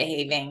you're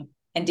behaving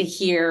and to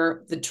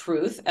hear the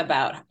truth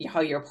about how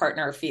your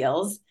partner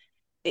feels,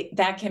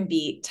 that can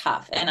be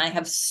tough. And I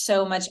have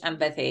so much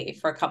empathy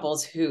for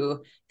couples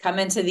who come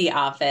into the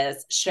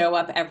office, show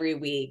up every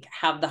week,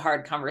 have the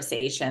hard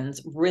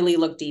conversations, really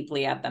look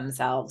deeply at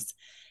themselves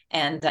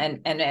and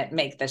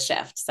make the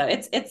shift. So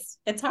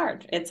it's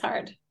hard. It's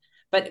hard,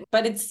 but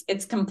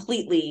it's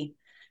completely,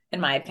 in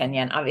my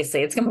opinion,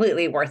 obviously it's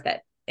completely worth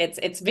it.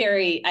 It's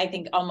very, I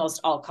think almost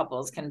all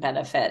couples can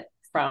benefit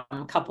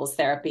from couples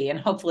therapy, and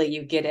hopefully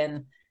you get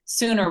in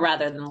sooner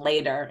rather than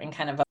later and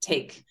kind of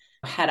take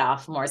head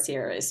off more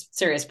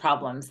serious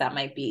problems that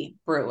might be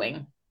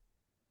brewing.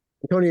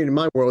 Tony, in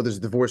my world as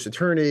a divorce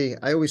attorney,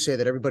 I always say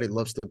that everybody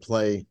loves to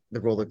play the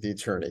role of the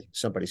attorney,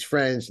 somebody's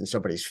friends and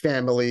somebody's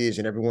families,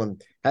 and everyone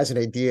has an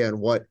idea on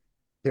what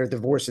their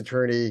divorce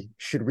attorney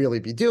should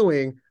really be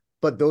doing.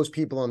 But those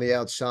people on the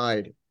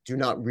outside do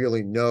not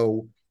really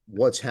know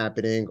what's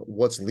happening,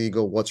 what's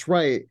legal, what's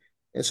right.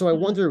 And so I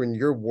wonder, in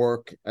your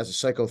work as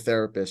a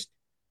psychotherapist,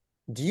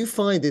 do you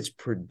find it's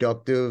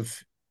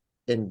productive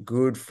and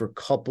good for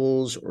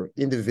couples or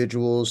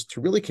individuals to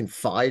really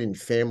confide in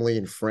family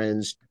and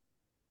friends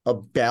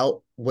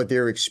about what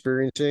they're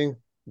experiencing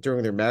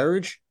during their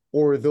marriage?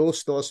 Or are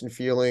those thoughts and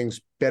feelings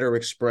better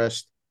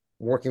expressed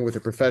working with a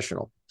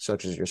professional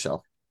such as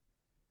yourself?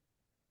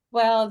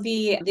 Well,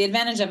 the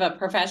advantage of a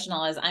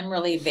professional is I'm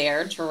really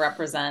there to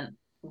represent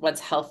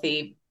what's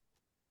healthy,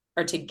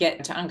 or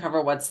to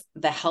uncover what's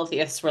the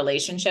healthiest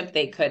relationship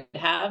they could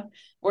have.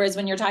 Whereas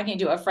when you're talking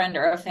to a friend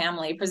or a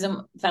family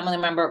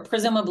member,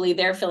 presumably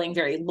they're feeling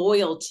very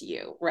loyal to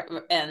you,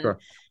 and Sure.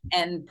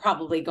 and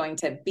probably going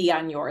to be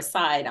on your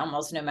side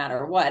almost no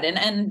matter what,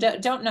 and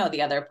don't know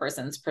the other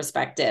person's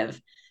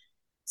perspective.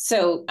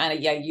 So I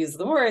use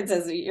the words,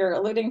 as you're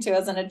alluding to,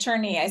 as an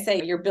attorney, I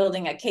say you're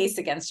building a case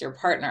against your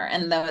partner.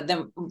 And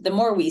the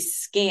more we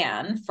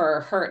scan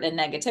for hurt and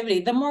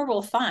negativity, the more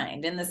we'll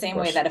find, in the same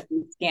way that if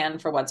we scan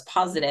for what's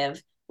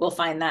positive, we'll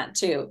find that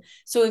too.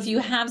 So if you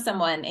have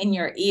someone in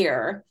your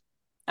ear,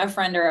 a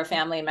friend or a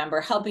family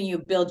member, helping you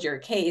build your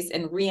case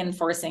and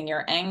reinforcing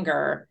your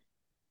anger,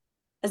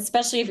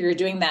 especially if you're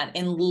doing that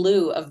in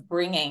lieu of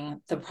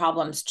bringing the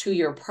problems to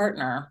your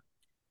partner,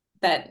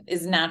 that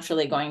is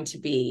naturally going to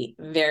be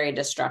very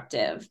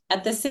destructive.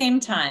 At the same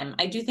time,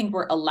 I do think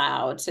we're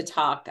allowed to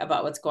talk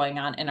about what's going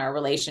on in our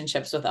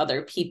relationships with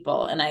other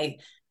people. And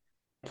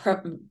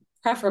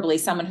preferably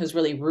someone who's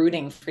really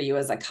rooting for you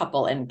as a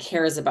couple and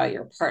cares about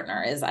your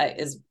partner is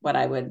what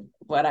I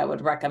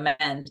would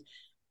recommend.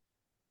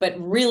 But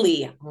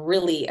really,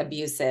 really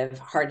abusive,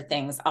 hard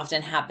things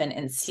often happen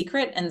in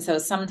secret. And so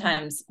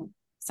sometimes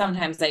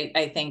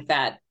I think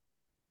that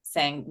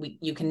saying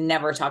you can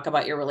never talk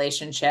about your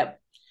relationship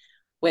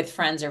with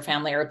friends or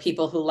family or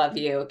people who love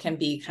you can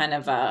be kind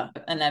of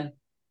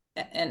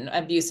an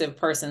abusive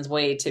person's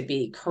way to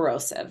be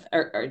corrosive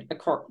or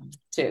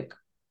to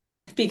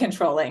be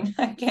controlling.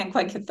 I can't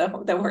quite get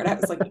the word I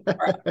was looking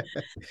for.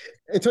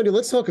 And Tonya,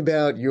 let's talk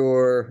about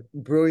your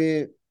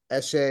brilliant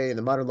essay in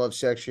the Modern Love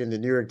section, the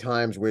New York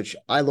Times, which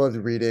I loved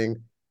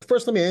reading.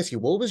 First, let me ask you,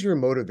 what was your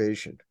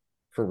motivation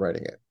for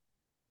writing it?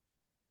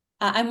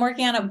 I'm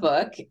working on a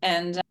book,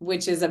 and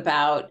which is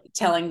about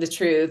telling the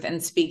truth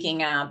and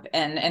speaking up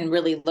and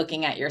really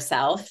looking at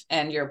yourself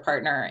and your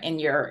partner in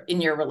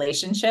your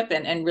relationship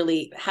and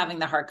really having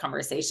the hard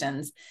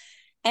conversations.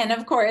 And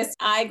of course,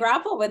 I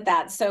grapple with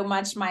that so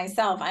much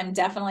myself. I'm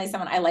definitely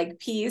someone, I like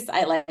peace.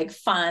 I like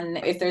fun.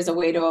 If there's a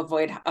way to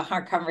avoid a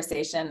hard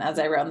conversation, as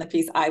I wrote in the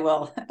piece, I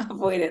will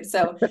avoid it.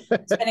 So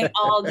spending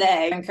all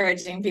day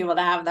encouraging people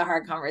to have the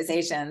hard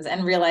conversations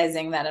and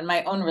realizing that in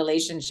my own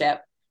relationship,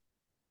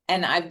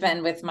 and I've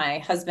been with my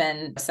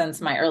husband since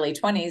my early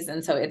 20s.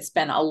 And so it's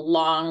been a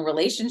long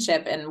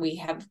relationship, and we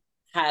have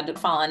had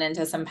fallen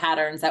into some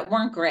patterns that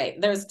weren't great.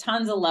 There's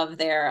tons of love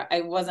there. I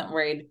wasn't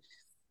worried.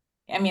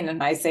 I mean,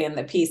 and I say in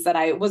the piece that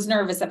I was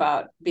nervous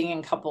about being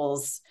in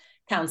couples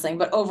counseling,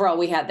 but overall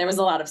there was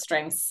a lot of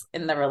strengths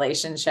in the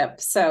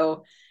relationship.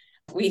 So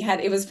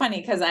it was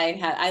funny because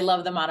I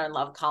love the Modern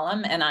Love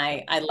column, and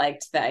I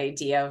liked the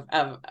idea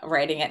of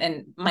writing it.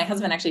 And my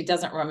husband actually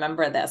doesn't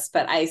remember this,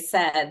 but I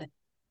said,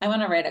 I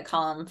want to write a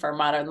column for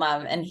Modern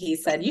Love. And he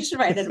said, you should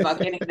write it about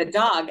getting the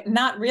dog,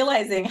 not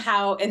realizing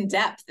how in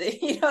depth,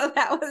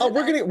 that was. Oh,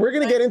 we're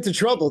gonna get into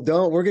trouble.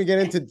 We're gonna get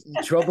into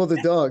trouble, the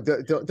dog.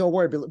 Don't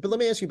worry. But let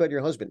me ask you about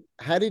your husband.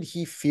 How did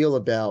he feel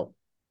about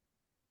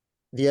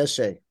the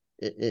essay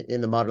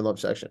in the Modern Love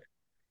section?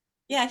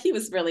 Yeah, he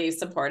was really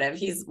supportive.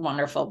 He's a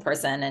wonderful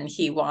person. And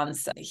he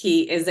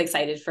is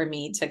excited for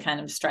me to kind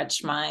of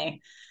stretch my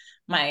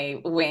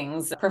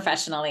wings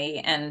professionally,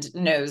 and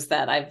knows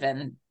that I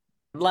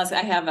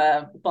have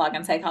a blog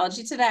on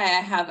Psychology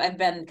Today. I've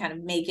been kind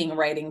of making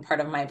writing part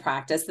of my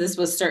practice. This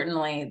was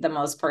certainly the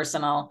most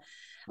personal.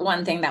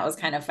 One thing that was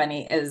kind of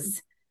funny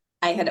is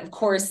I had, of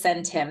course,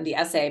 sent him the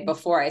essay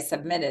before I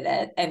submitted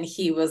it. And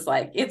he was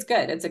like, it's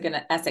good. It's a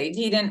good essay.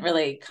 He didn't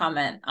really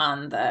comment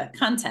on the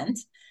content.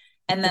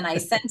 And then I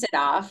sent it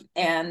off,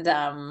 and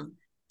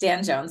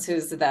Dan Jones,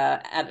 who's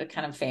the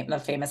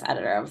famous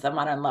editor of the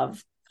Modern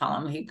Love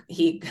column,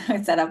 he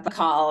set up a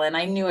call, and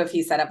I knew if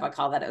he set up a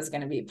call that it was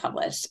going to be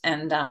published.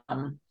 And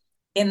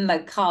in the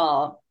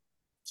call,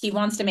 he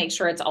wants to make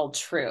sure it's all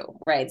true,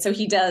 right? So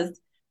he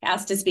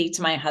ask to speak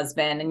to my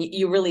husband, and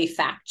you really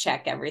fact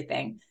check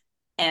everything.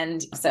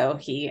 And so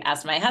he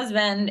asked my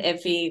husband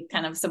if he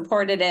kind of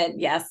supported it.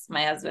 Yes,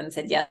 my husband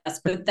said yes.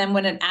 But then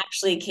when it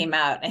actually came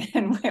out,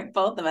 and with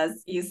both of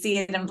us, you see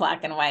it in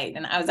black and white.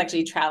 And I was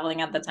actually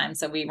traveling at the time,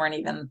 so we weren't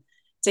even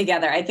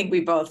together. I think we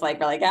both were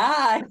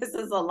like, this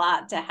is a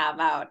lot to have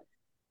out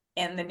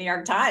in the New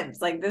York Times.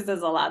 Like, this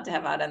is a lot to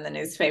have out in the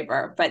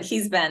newspaper. But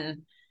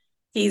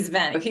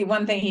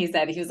one thing he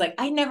said, he was like,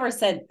 I never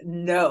said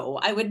no.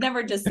 I would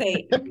never just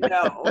say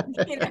no.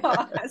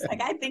 I was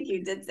like, I think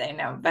you did say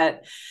no,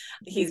 but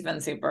he's been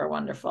super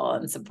wonderful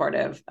and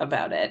supportive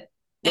about it.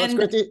 That's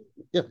great.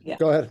 Yeah,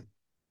 go ahead.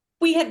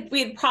 We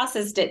had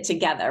processed it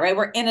together, right?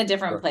 We're in a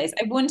different place.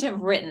 I wouldn't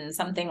have written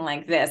something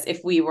like this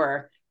if we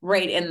were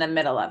right in the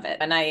middle of it.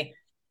 And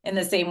in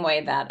the same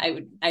way that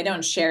I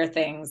don't share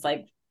things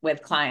like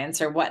with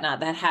clients or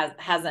whatnot that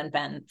hasn't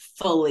been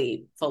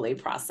fully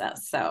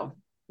processed. So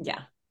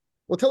yeah.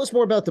 Well, tell us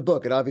more about the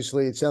book. And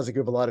obviously it sounds like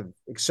you have a lot of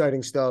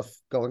exciting stuff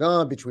going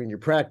on between your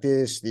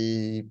practice,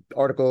 the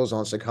articles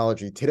on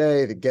Psychology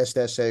Today, the guest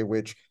essay,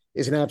 which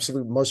is an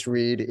absolute must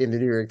read in the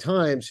New York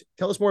Times.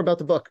 Tell us more about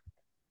the book.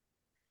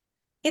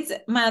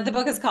 The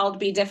book is called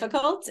Be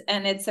Difficult,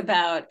 and it's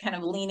about kind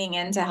of leaning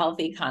into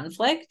healthy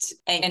conflict.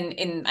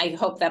 And I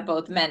hope that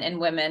both men and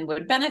women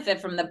would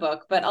benefit from the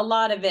book, but a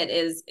lot of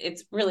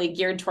it's really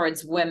geared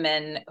towards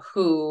women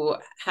who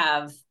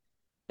have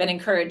been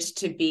encouraged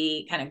to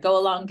be kind of go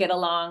along, get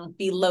along,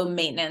 be low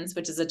maintenance,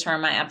 which is a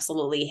term I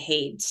absolutely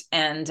hate,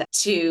 and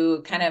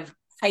to kind of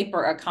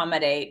hyper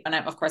accommodate. And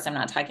of course, I'm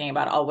not talking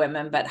about all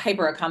women, but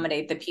hyper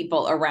accommodate the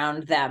people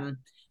around them.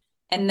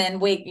 And then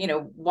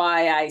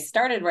why I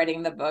started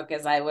writing the book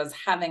is I was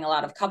having a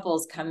lot of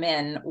couples come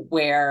in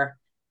where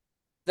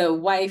the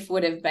wife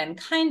would have been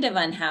kind of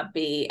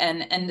unhappy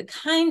and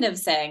kind of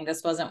saying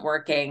this wasn't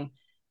working,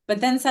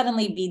 but then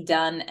suddenly be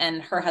done,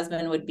 and her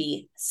husband would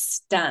be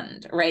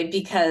stunned, right?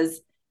 Because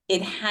he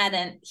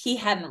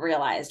hadn't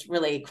realized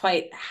really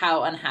quite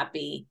how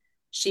unhappy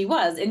she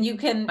was. And you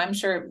can, I'm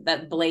sure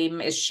that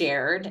blame is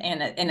shared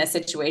in a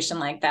situation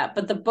like that.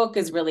 But the book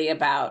is really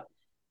about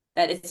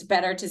that it's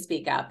better to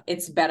speak up.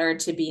 It's better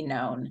to be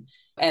known.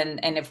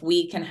 And if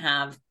we can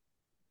have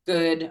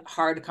good,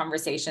 hard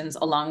conversations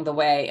along the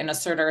way and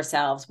assert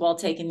ourselves while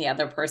taking the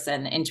other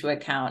person into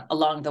account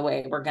along the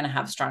way, we're going to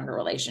have stronger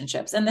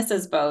relationships. And this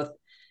is both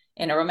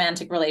in a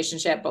romantic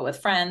relationship, but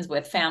with friends,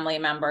 with family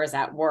members,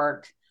 at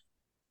work,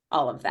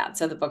 all of that.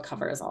 So the book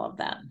covers all of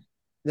that.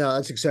 No,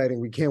 that's exciting.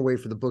 We can't wait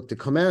for the book to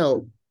come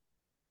out.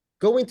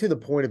 Going to the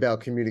point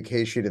about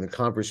communication and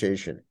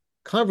the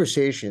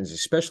conversations,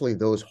 especially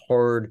those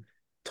hard,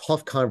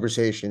 tough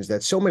conversations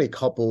that so many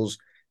couples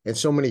and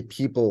so many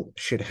people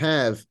should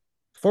have,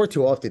 far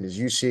too often, as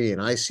you see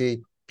and I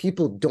see,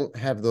 people don't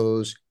have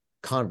those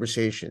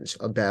conversations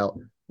about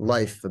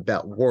life,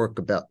 about work,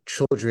 about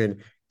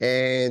children.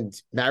 And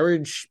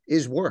marriage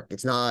is work.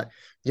 It's not,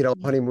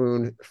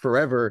 honeymoon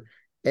forever.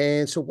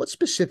 And so what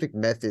specific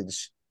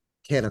methods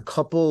can a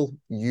couple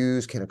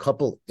use, can a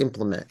couple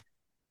implement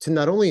to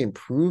not only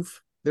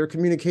improve their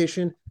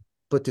communication,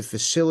 but to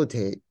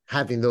facilitate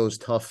having those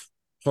tough,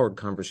 hard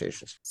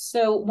conversations?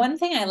 So one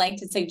thing I like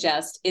to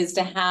suggest is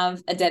to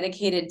have a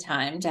dedicated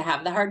time to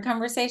have the hard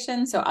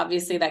conversation. So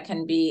obviously that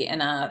can be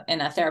in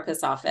a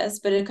therapist's office,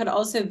 but it could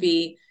also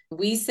be,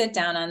 we sit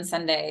down on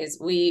Sundays,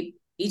 we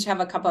each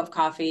have a cup of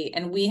coffee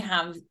and we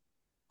have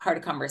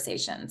hard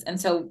conversations. And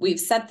so we've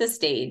set the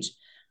stage.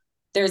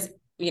 There's,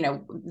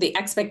 the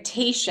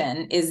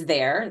expectation is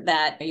there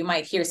that you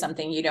might hear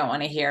something you don't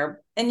want to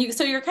hear. And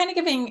so you're kind of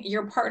giving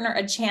your partner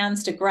a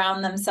chance to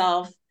ground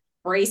themselves,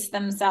 brace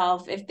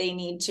themselves if they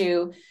need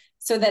to,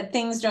 so that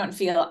things don't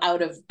feel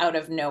out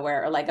of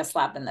nowhere or like a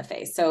slap in the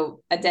face.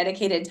 So a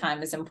dedicated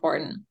time is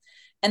important.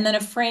 And then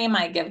a frame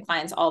I give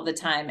clients all the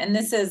time. And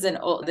this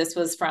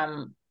was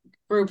from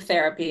group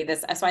therapy.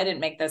 So I didn't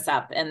make this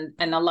up. And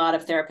a lot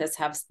of therapists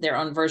have their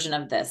own version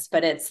of this,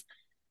 but it's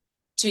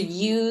to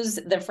use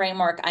the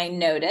framework: I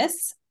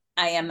notice,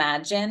 I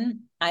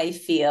imagine, I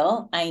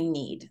feel, I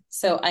need.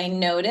 So I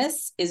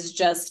notice is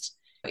just,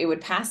 it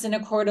would pass in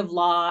a court of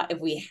law. If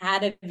we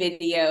had a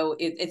video,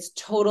 it's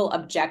total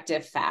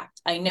objective fact.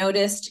 I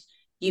noticed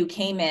you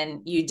came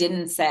in, you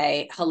didn't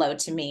say hello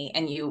to me,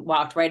 and you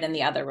walked right in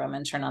the other room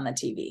and turned on the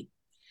TV.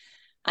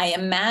 I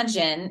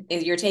imagine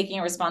is you're taking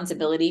a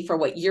responsibility for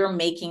what you're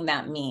making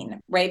that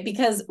mean, right?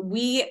 Because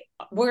we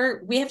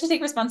have to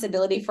take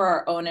responsibility for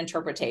our own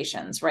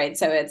interpretations, right?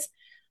 So it's,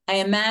 I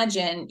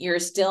imagine you're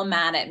still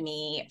mad at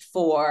me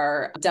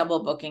for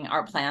double booking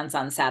our plans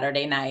on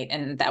Saturday night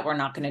and that we're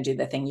not going to do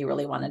the thing you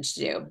really wanted to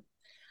do.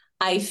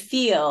 I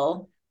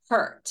feel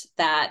hurt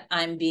that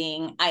I'm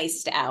being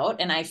iced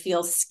out, and I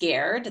feel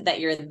scared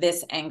that you're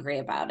this angry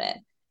about it.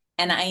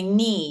 And I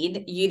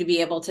need you to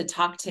be able to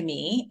talk to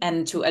me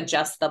and to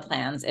adjust the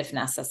plans if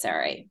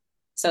necessary.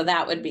 So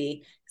that would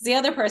be, because the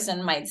other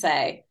person might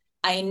say,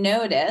 I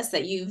notice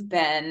that you've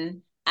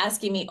been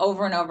asking me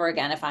over and over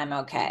again if I'm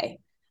okay.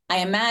 I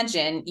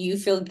imagine you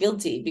feel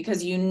guilty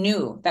because you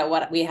knew that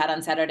what we had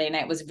on Saturday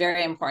night was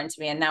very important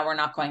to me, and now we're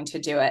not going to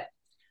do it.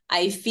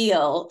 I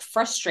feel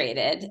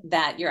frustrated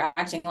that you're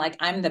acting like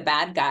I'm the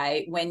bad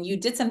guy when you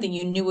did something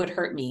you knew would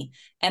hurt me.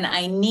 And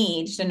I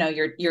need to know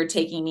you're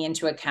taking me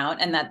into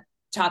account, and that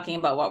talking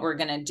about what we're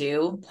going to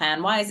do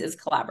plan-wise is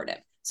collaborative.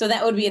 So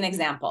that would be an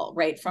example,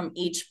 right, from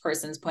each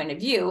person's point of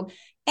view.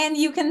 And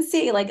you can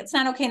see, like, it's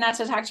not okay not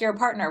to talk to your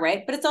partner,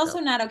 right? But it's also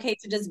not okay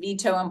to just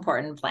veto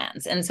important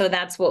plans. And so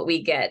that's what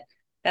we get.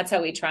 That's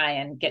how we try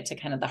and get to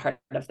kind of the heart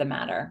of the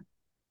matter.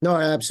 No,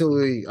 I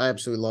absolutely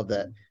love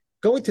that.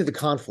 Going to the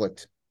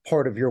conflict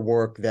part of your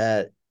work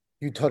that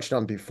you touched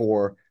on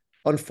before,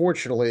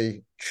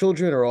 unfortunately,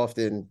 children are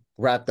often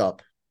wrapped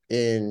up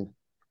in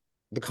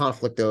the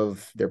conflict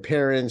of their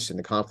parents and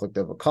the conflict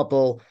of a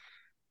couple.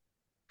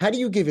 How do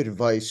you give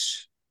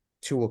advice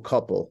to a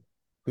couple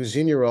who's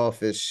in your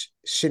office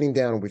sitting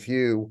down with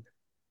you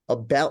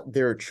about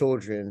their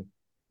children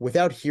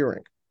without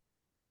hearing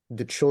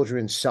the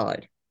children's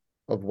side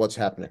of what's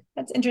happening?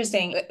 That's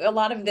interesting. A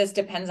lot of this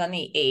depends on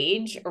the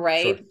age,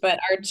 right? Sure. But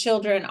our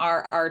children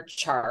are our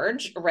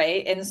charge,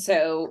 right? And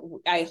so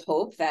I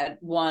hope that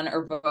one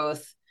or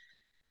both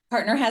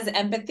partner has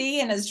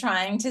empathy and is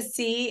trying to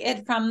see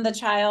it from the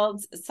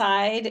child's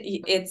side.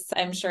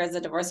 I'm sure as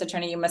a divorce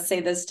attorney, you must say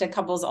this to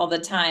couples all the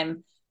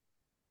time,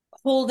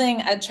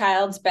 holding a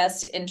child's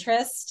best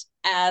interest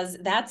as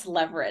that's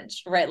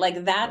leverage, right?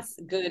 Like that's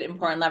good,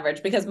 important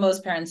leverage, because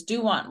most parents do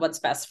want what's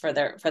best for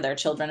their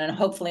children. And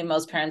hopefully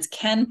most parents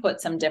can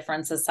put some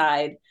difference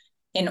aside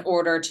in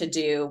order to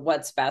do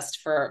what's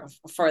best for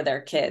their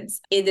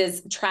kids. It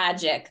is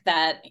tragic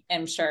that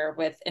I'm sure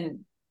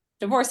in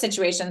divorce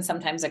situations,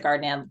 sometimes a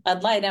guardian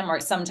ad litem, or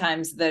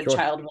sometimes the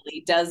child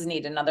really does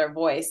need another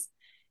voice.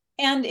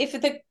 And if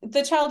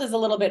the child is a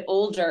little bit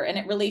older and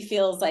it really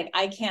feels like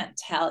I can't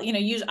tell,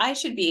 usually I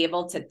should be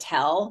able to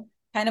tell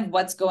kind of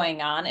what's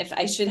going on, if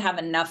I should have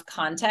enough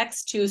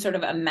context to sort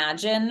of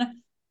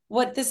imagine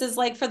what this is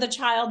like for the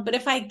child. But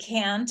if I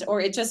can't,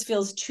 or it just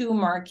feels too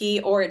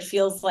murky, or it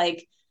feels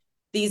like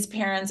these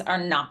parents are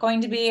not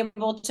going to be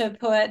able to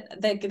put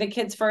the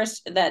kids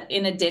first, that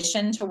in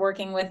addition to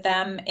working with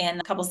them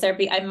in couples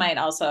therapy, I might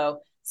also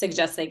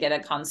suggest they get a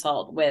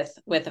consult with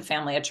a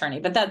family attorney.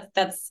 But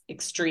that's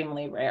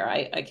extremely rare.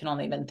 I can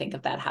only even think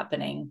of that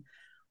happening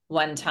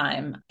one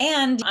time.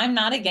 And I'm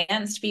not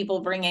against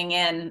people bringing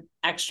in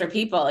extra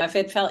people. If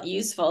it felt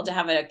useful to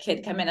have a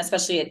kid come in,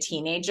 especially a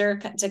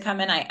teenager to come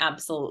in, I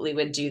absolutely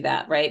would do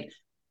that, right?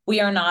 We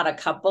are not a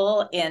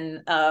couple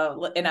in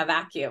a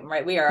vacuum,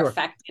 right? We are Sure.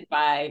 affected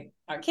by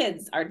our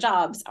kids, our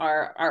jobs,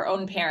 our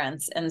own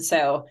parents. And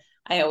so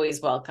I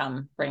always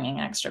welcome bringing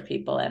extra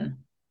people in.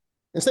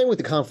 And same with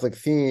the conflict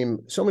theme.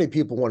 So many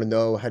people want to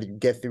know, how do you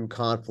get through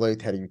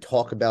conflict? How do you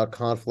talk about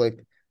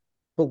conflict?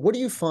 But what do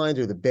you find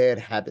are the bad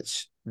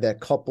habits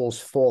that couples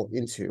fall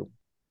into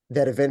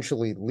that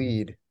eventually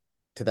lead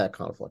to that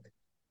conflict?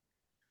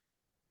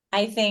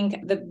 I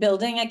think the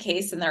building a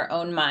case in their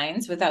own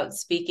minds without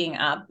speaking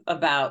up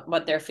about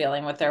what they're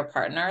feeling with their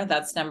partner,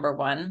 that's number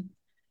one.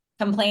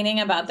 Complaining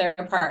about their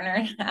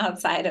partner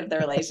outside of the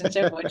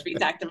relationship, which we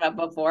talked about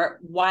before,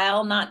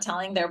 while not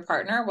telling their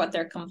partner what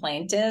their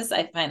complaint is,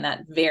 I find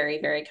that very,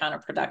 very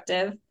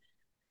counterproductive.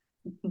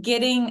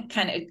 Getting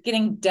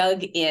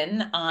dug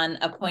in on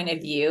a point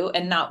of view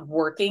and not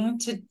working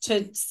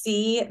to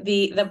see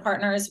the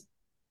partner's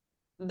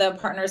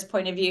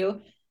point of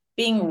view,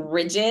 being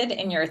rigid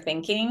in your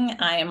thinking,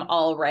 I am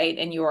all right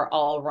and you are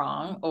all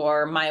wrong,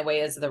 or my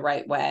way is the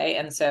right way,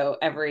 and so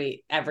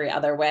every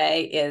other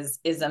way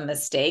is a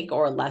mistake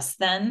or less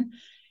than.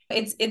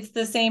 It's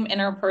the same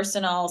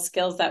interpersonal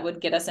skills that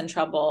would get us in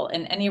trouble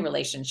in any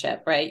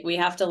relationship, right? We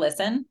have to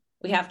listen,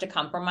 we have to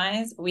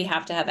compromise, we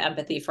have to have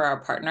empathy for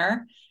our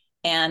partner,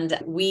 and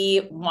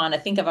we want to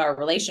think of our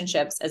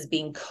relationships as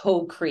being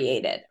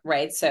co-created,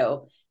 right?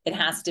 So it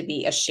has to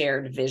be a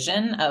shared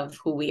vision of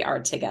who we are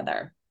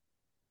together.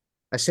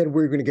 I said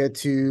we were going to get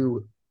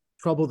to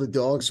trouble the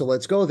dog, so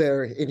let's go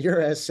there. In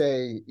your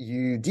essay,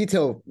 you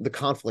detail the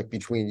conflict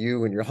between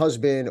you and your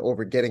husband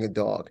over getting a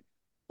dog.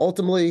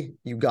 Ultimately,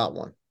 you got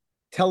one.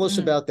 Tell us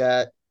about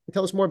that.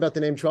 Tell us more about the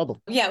name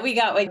Trouble. Yeah,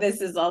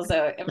 this is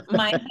also,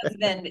 my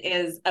husband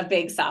is a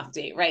big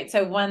softie, right?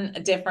 So one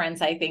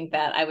difference I think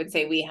that I would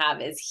say we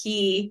have is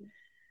he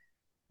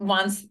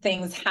wants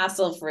things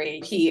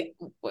hassle-free.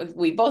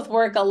 We both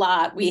work a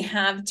lot. We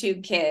have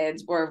 2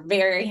 kids. We're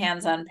very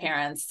hands-on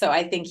parents. So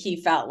I think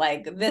he felt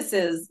like this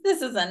is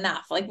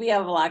enough. Like, we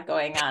have a lot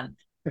going on.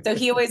 So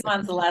he always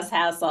wants less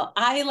hassle.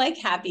 I like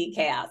happy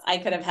chaos. I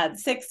could have had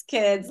 6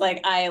 kids.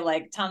 Like, I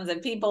like tons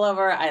of people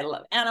over. I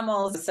love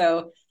animals.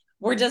 So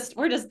we're just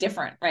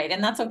different, right?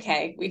 And that's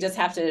okay. We just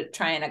have to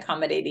try and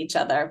accommodate each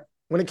other.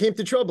 When it came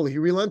to trouble, he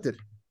relented.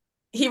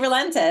 He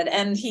relented,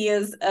 and he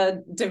is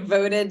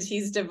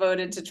he's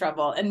devoted to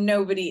Trouble, and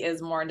nobody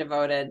is more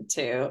devoted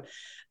to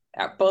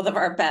both of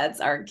our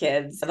pets, our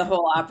kids, the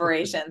whole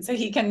operation. So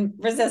he can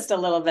resist a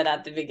little bit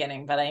at the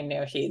beginning, but I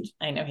knew he'd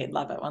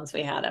love it once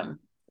we had him.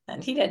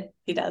 And he did.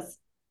 He does.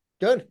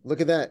 Good. Look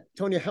at that.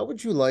 Tonya, how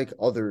would you like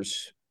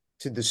others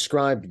to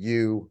describe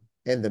you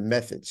and the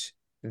methods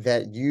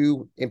that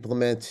you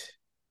implement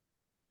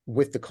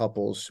with the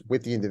couples,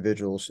 with the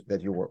individuals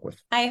that you work with?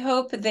 I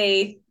hope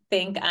they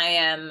think I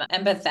am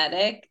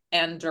empathetic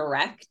and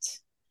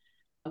direct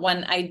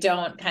when I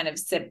don't kind of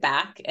sit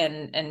back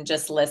and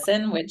just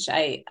listen, which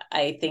I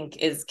think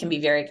can be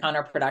very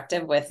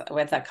counterproductive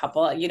with a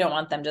couple. You don't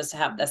want them just to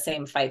have the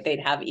same fight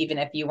they'd have even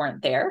if you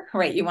weren't there,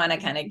 right? You want to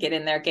kind of get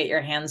in there, get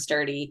your hands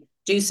dirty,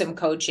 do some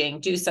coaching,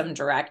 do some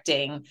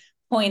directing,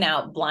 point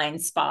out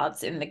blind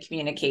spots in the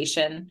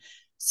communication.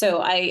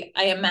 So I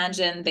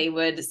imagine they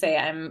would say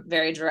I'm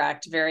very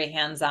direct, very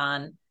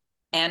hands-on,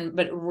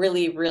 but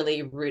really,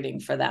 really rooting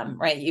for them,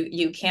 right?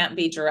 You can't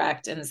be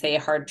direct and say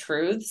hard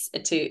truths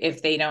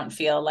if they don't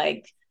feel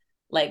like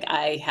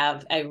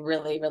I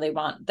really, really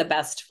want the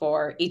best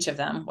for each of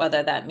them,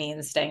 whether that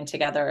means staying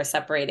together or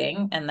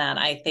separating. And that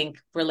I think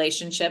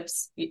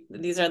relationships,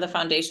 these are the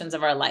foundations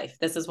of our life.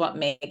 This is what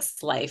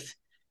makes life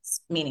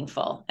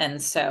meaningful.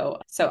 And so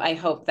I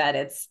hope that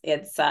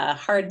it's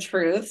hard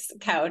truths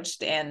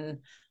couched in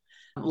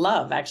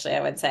love, actually,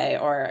 I would say,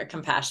 or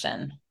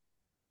compassion.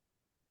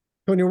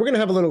 Tonya, we're going to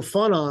have a little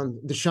fun on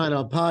the Shine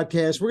On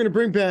podcast. We're going to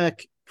bring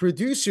back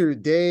producer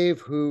Dave,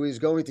 who is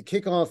going to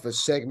kick off a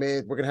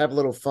segment. We're going to have a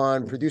little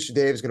fun. Producer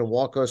Dave is going to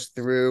walk us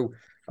through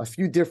a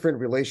few different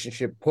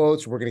relationship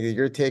quotes. We're going to get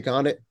your take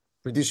on it.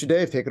 Producer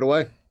Dave, take it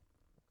away.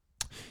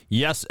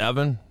 Yes,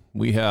 Evan,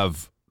 we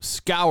have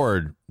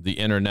scoured the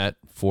internet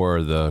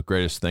for the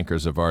greatest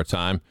thinkers of our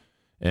time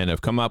and have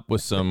come up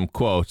with some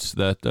quotes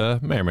that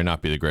may or may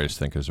not be the greatest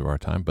thinkers of our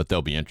time, but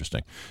they'll be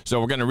interesting.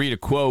 So we're going to read a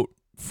quote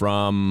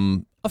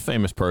from a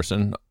famous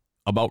person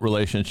about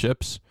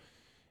relationships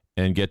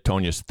and get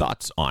Tonya's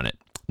thoughts on it.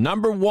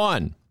 Number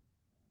 1,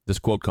 this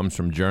quote comes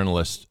from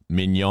journalist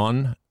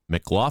Mignon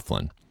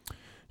McLaughlin.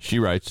 She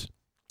writes,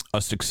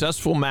 "A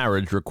successful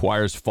marriage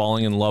requires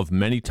falling in love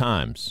many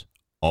times,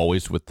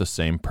 always with the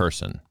same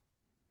person."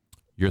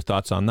 Your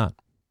thoughts on that?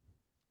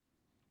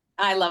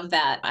 I love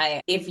that.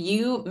 If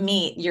you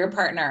meet your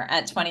partner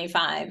at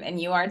 25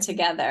 and you are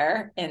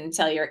together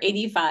until you're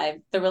 85,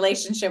 the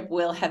relationship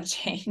will have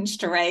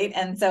changed, right?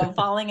 And so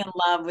falling in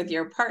love with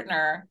your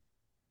partner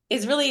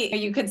is really,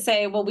 you could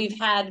say, well, we've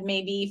had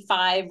maybe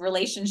 5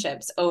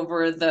 relationships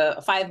over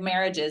the 5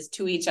 marriages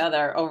to each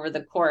other over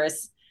the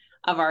course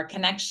of our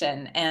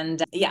connection.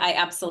 And yeah, I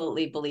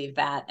absolutely believe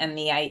that. And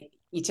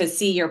to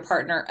see your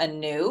partner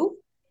anew,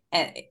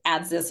 and it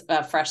adds this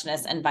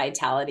freshness and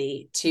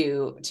vitality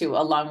to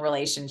a long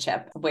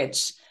relationship,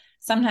 which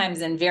sometimes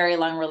in very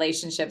long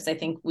relationships, I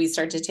think we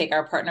start to take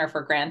our partner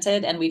for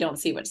granted and we don't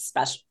see what's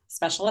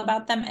special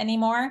about them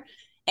anymore,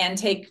 and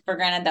take for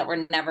granted that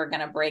we're never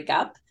going to break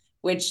up,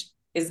 which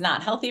is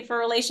not healthy for a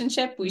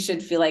relationship. We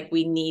should feel like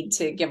we need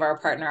to give our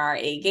partner our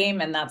A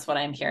game. And that's what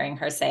I'm hearing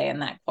her say in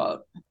that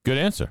quote. Good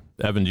answer.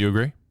 Evan, do you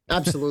agree?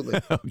 Absolutely.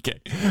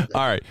 Okay.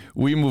 All right.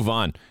 We move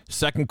on.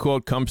 Second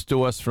quote comes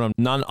to us from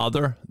none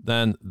other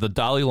than the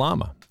Dalai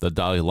Lama. The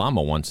Dalai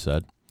Lama once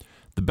said,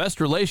 "The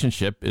best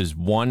relationship is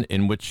one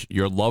in which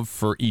your love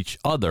for each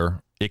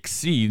other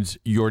exceeds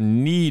your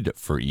need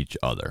for each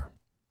other."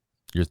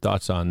 Your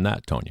thoughts on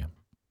that, Tonya?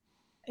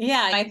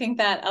 Yeah, I think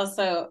that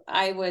also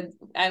I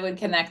would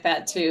connect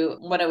that to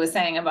what I was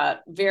saying about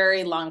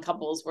very long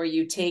couples where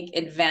you take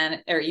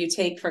advantage or you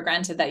take for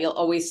granted that you'll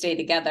always stay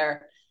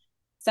together.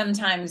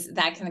 Sometimes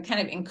that can kind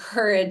of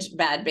encourage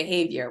bad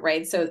behavior,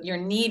 right? So your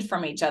need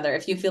from each other,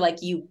 if you feel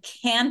like you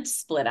can't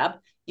split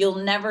up, you'll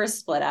never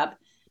split up,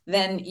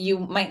 then you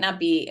might not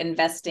be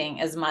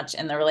investing as much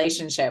in the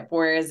relationship.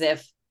 Whereas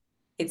if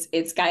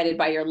it's guided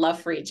by your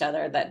love for each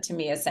other, that to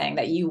me is saying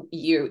that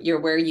you're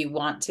where you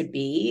want to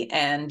be,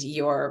 and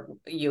you're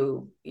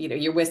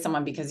with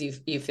someone because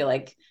you feel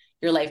like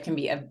your life can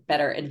be a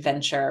better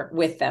adventure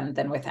with them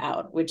than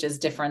without, which is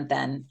different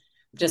than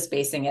just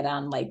basing it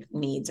on like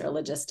needs or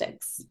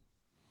logistics.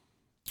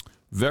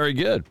 Very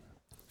good.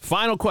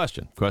 Final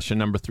question. Question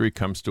number 3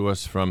 comes to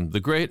us from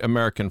the great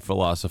American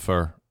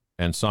philosopher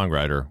and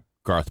songwriter,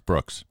 Garth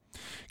Brooks.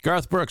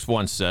 Garth Brooks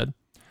once said,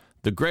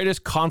 "The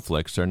greatest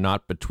conflicts are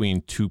not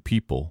between 2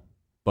 people,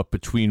 but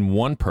between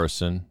one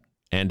person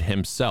and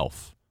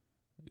himself."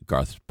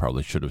 Garth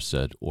probably should have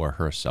said, or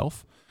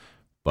herself.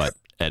 But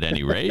at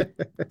any rate,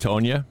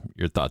 Tonya,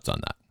 your thoughts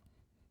on that?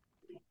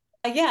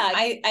 Yeah,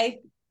 I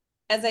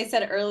as I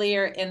said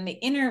earlier in the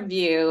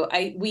interview,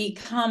 we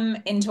come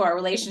into our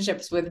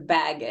relationships with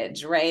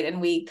baggage, right?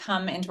 And we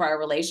come into our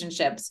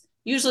relationships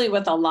usually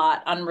with a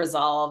lot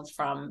unresolved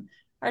from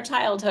our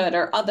childhood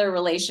or other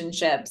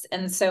relationships.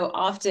 And so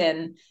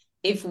often,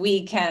 if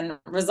we can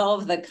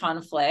resolve the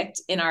conflict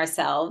in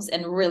ourselves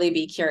and really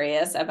be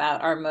curious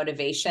about our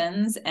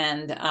motivations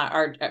and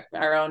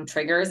our own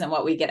triggers and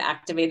what we get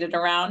activated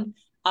around,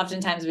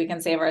 oftentimes we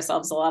can save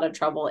ourselves a lot of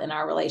trouble in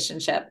our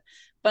relationship.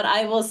 But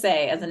I will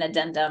say, as an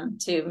addendum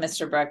to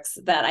Mr. Brooks,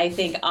 that I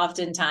think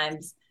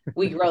oftentimes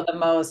we grow the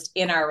most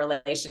in our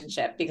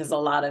relationship because a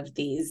lot of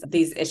these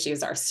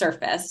issues are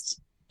surfaced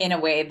in a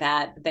way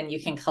that then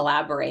you can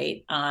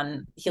collaborate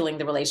on healing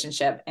the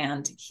relationship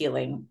and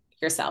healing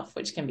yourself,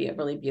 which can be a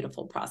really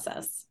beautiful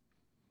process.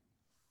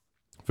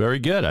 Very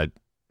good. I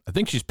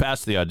think she's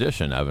passed the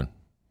audition, Evan.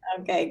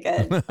 Okay,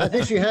 good. I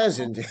think she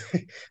hasn't.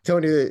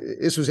 Tony,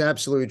 this was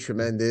absolutely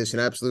tremendous, an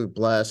absolute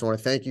blast. I want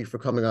to thank you for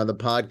coming on the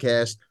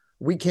podcast.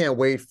 We can't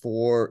wait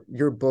for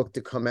your book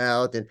to come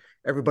out, and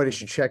everybody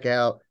should check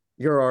out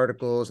your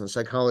articles on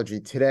Psychology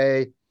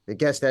Today, the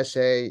guest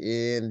essay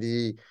in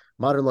the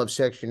Modern Love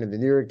section in the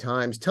New York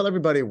Times. Tell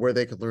everybody where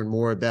they could learn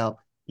more about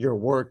your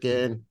work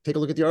and take a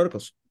look at the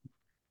articles.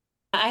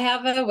 I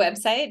have a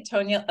website,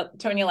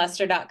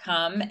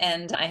 tonyalester.com,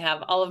 and I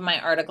have all of my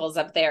articles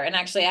up there. And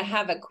actually, I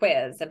have a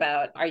quiz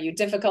about, are you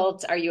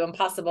difficult? Are you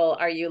impossible?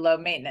 Are you low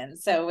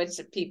maintenance? So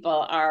which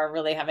people are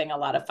really having a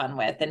lot of fun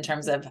with in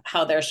terms of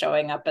how they're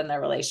showing up in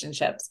their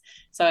relationships.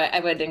 So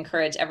I would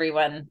encourage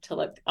everyone to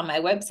look on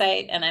my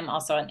website. And I'm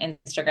also on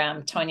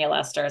Instagram, Tonya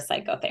Lester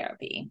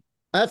Psychotherapy.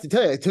 I have to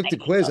tell you, I took the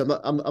quiz. I'm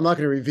not going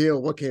to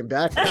reveal what came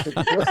back. Oh,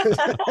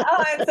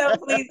 I'm so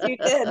pleased you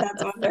did.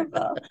 That's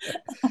wonderful.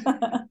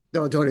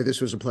 No, Tony,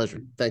 this was a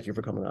pleasure. Thank you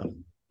for coming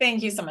on.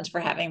 Thank you so much for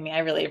having me. I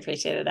really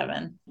appreciate it,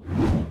 Evan.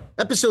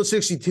 Episode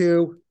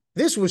 62.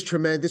 This was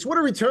tremendous. What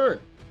a return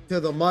to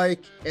the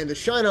mic and the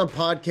Shine On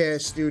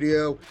podcast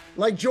studio.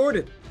 Like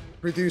Jordan,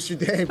 producer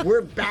Dave,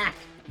 we're back.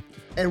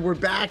 And we're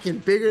back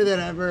and bigger than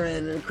ever,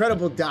 and an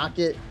incredible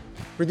docket.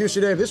 Producer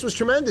Dave, this was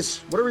tremendous.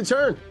 What a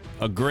return.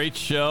 A great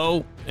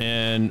show,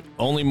 and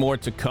only more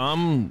to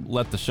come.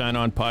 Let the Shine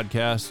On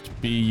podcast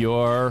be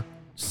your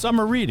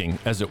summer reading,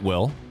 as it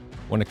will,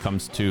 when it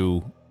comes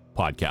to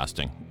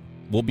podcasting.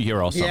 We'll be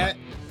here all summer.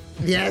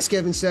 The Ask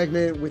Evan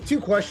segment with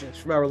 2 questions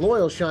from our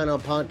loyal Shine On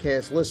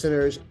podcast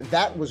listeners.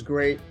 That was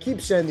great.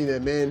 Keep sending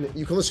them in.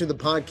 You can listen to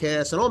the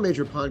podcast on all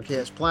major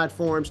podcast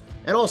platforms.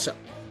 And also,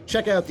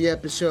 check out the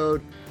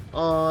episode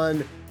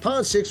on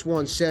Pod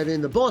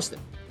 617, the Boston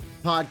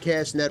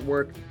Podcast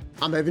Network.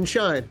 I'm Evan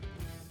Shine.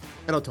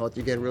 And I'll talk to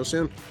you again real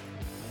soon.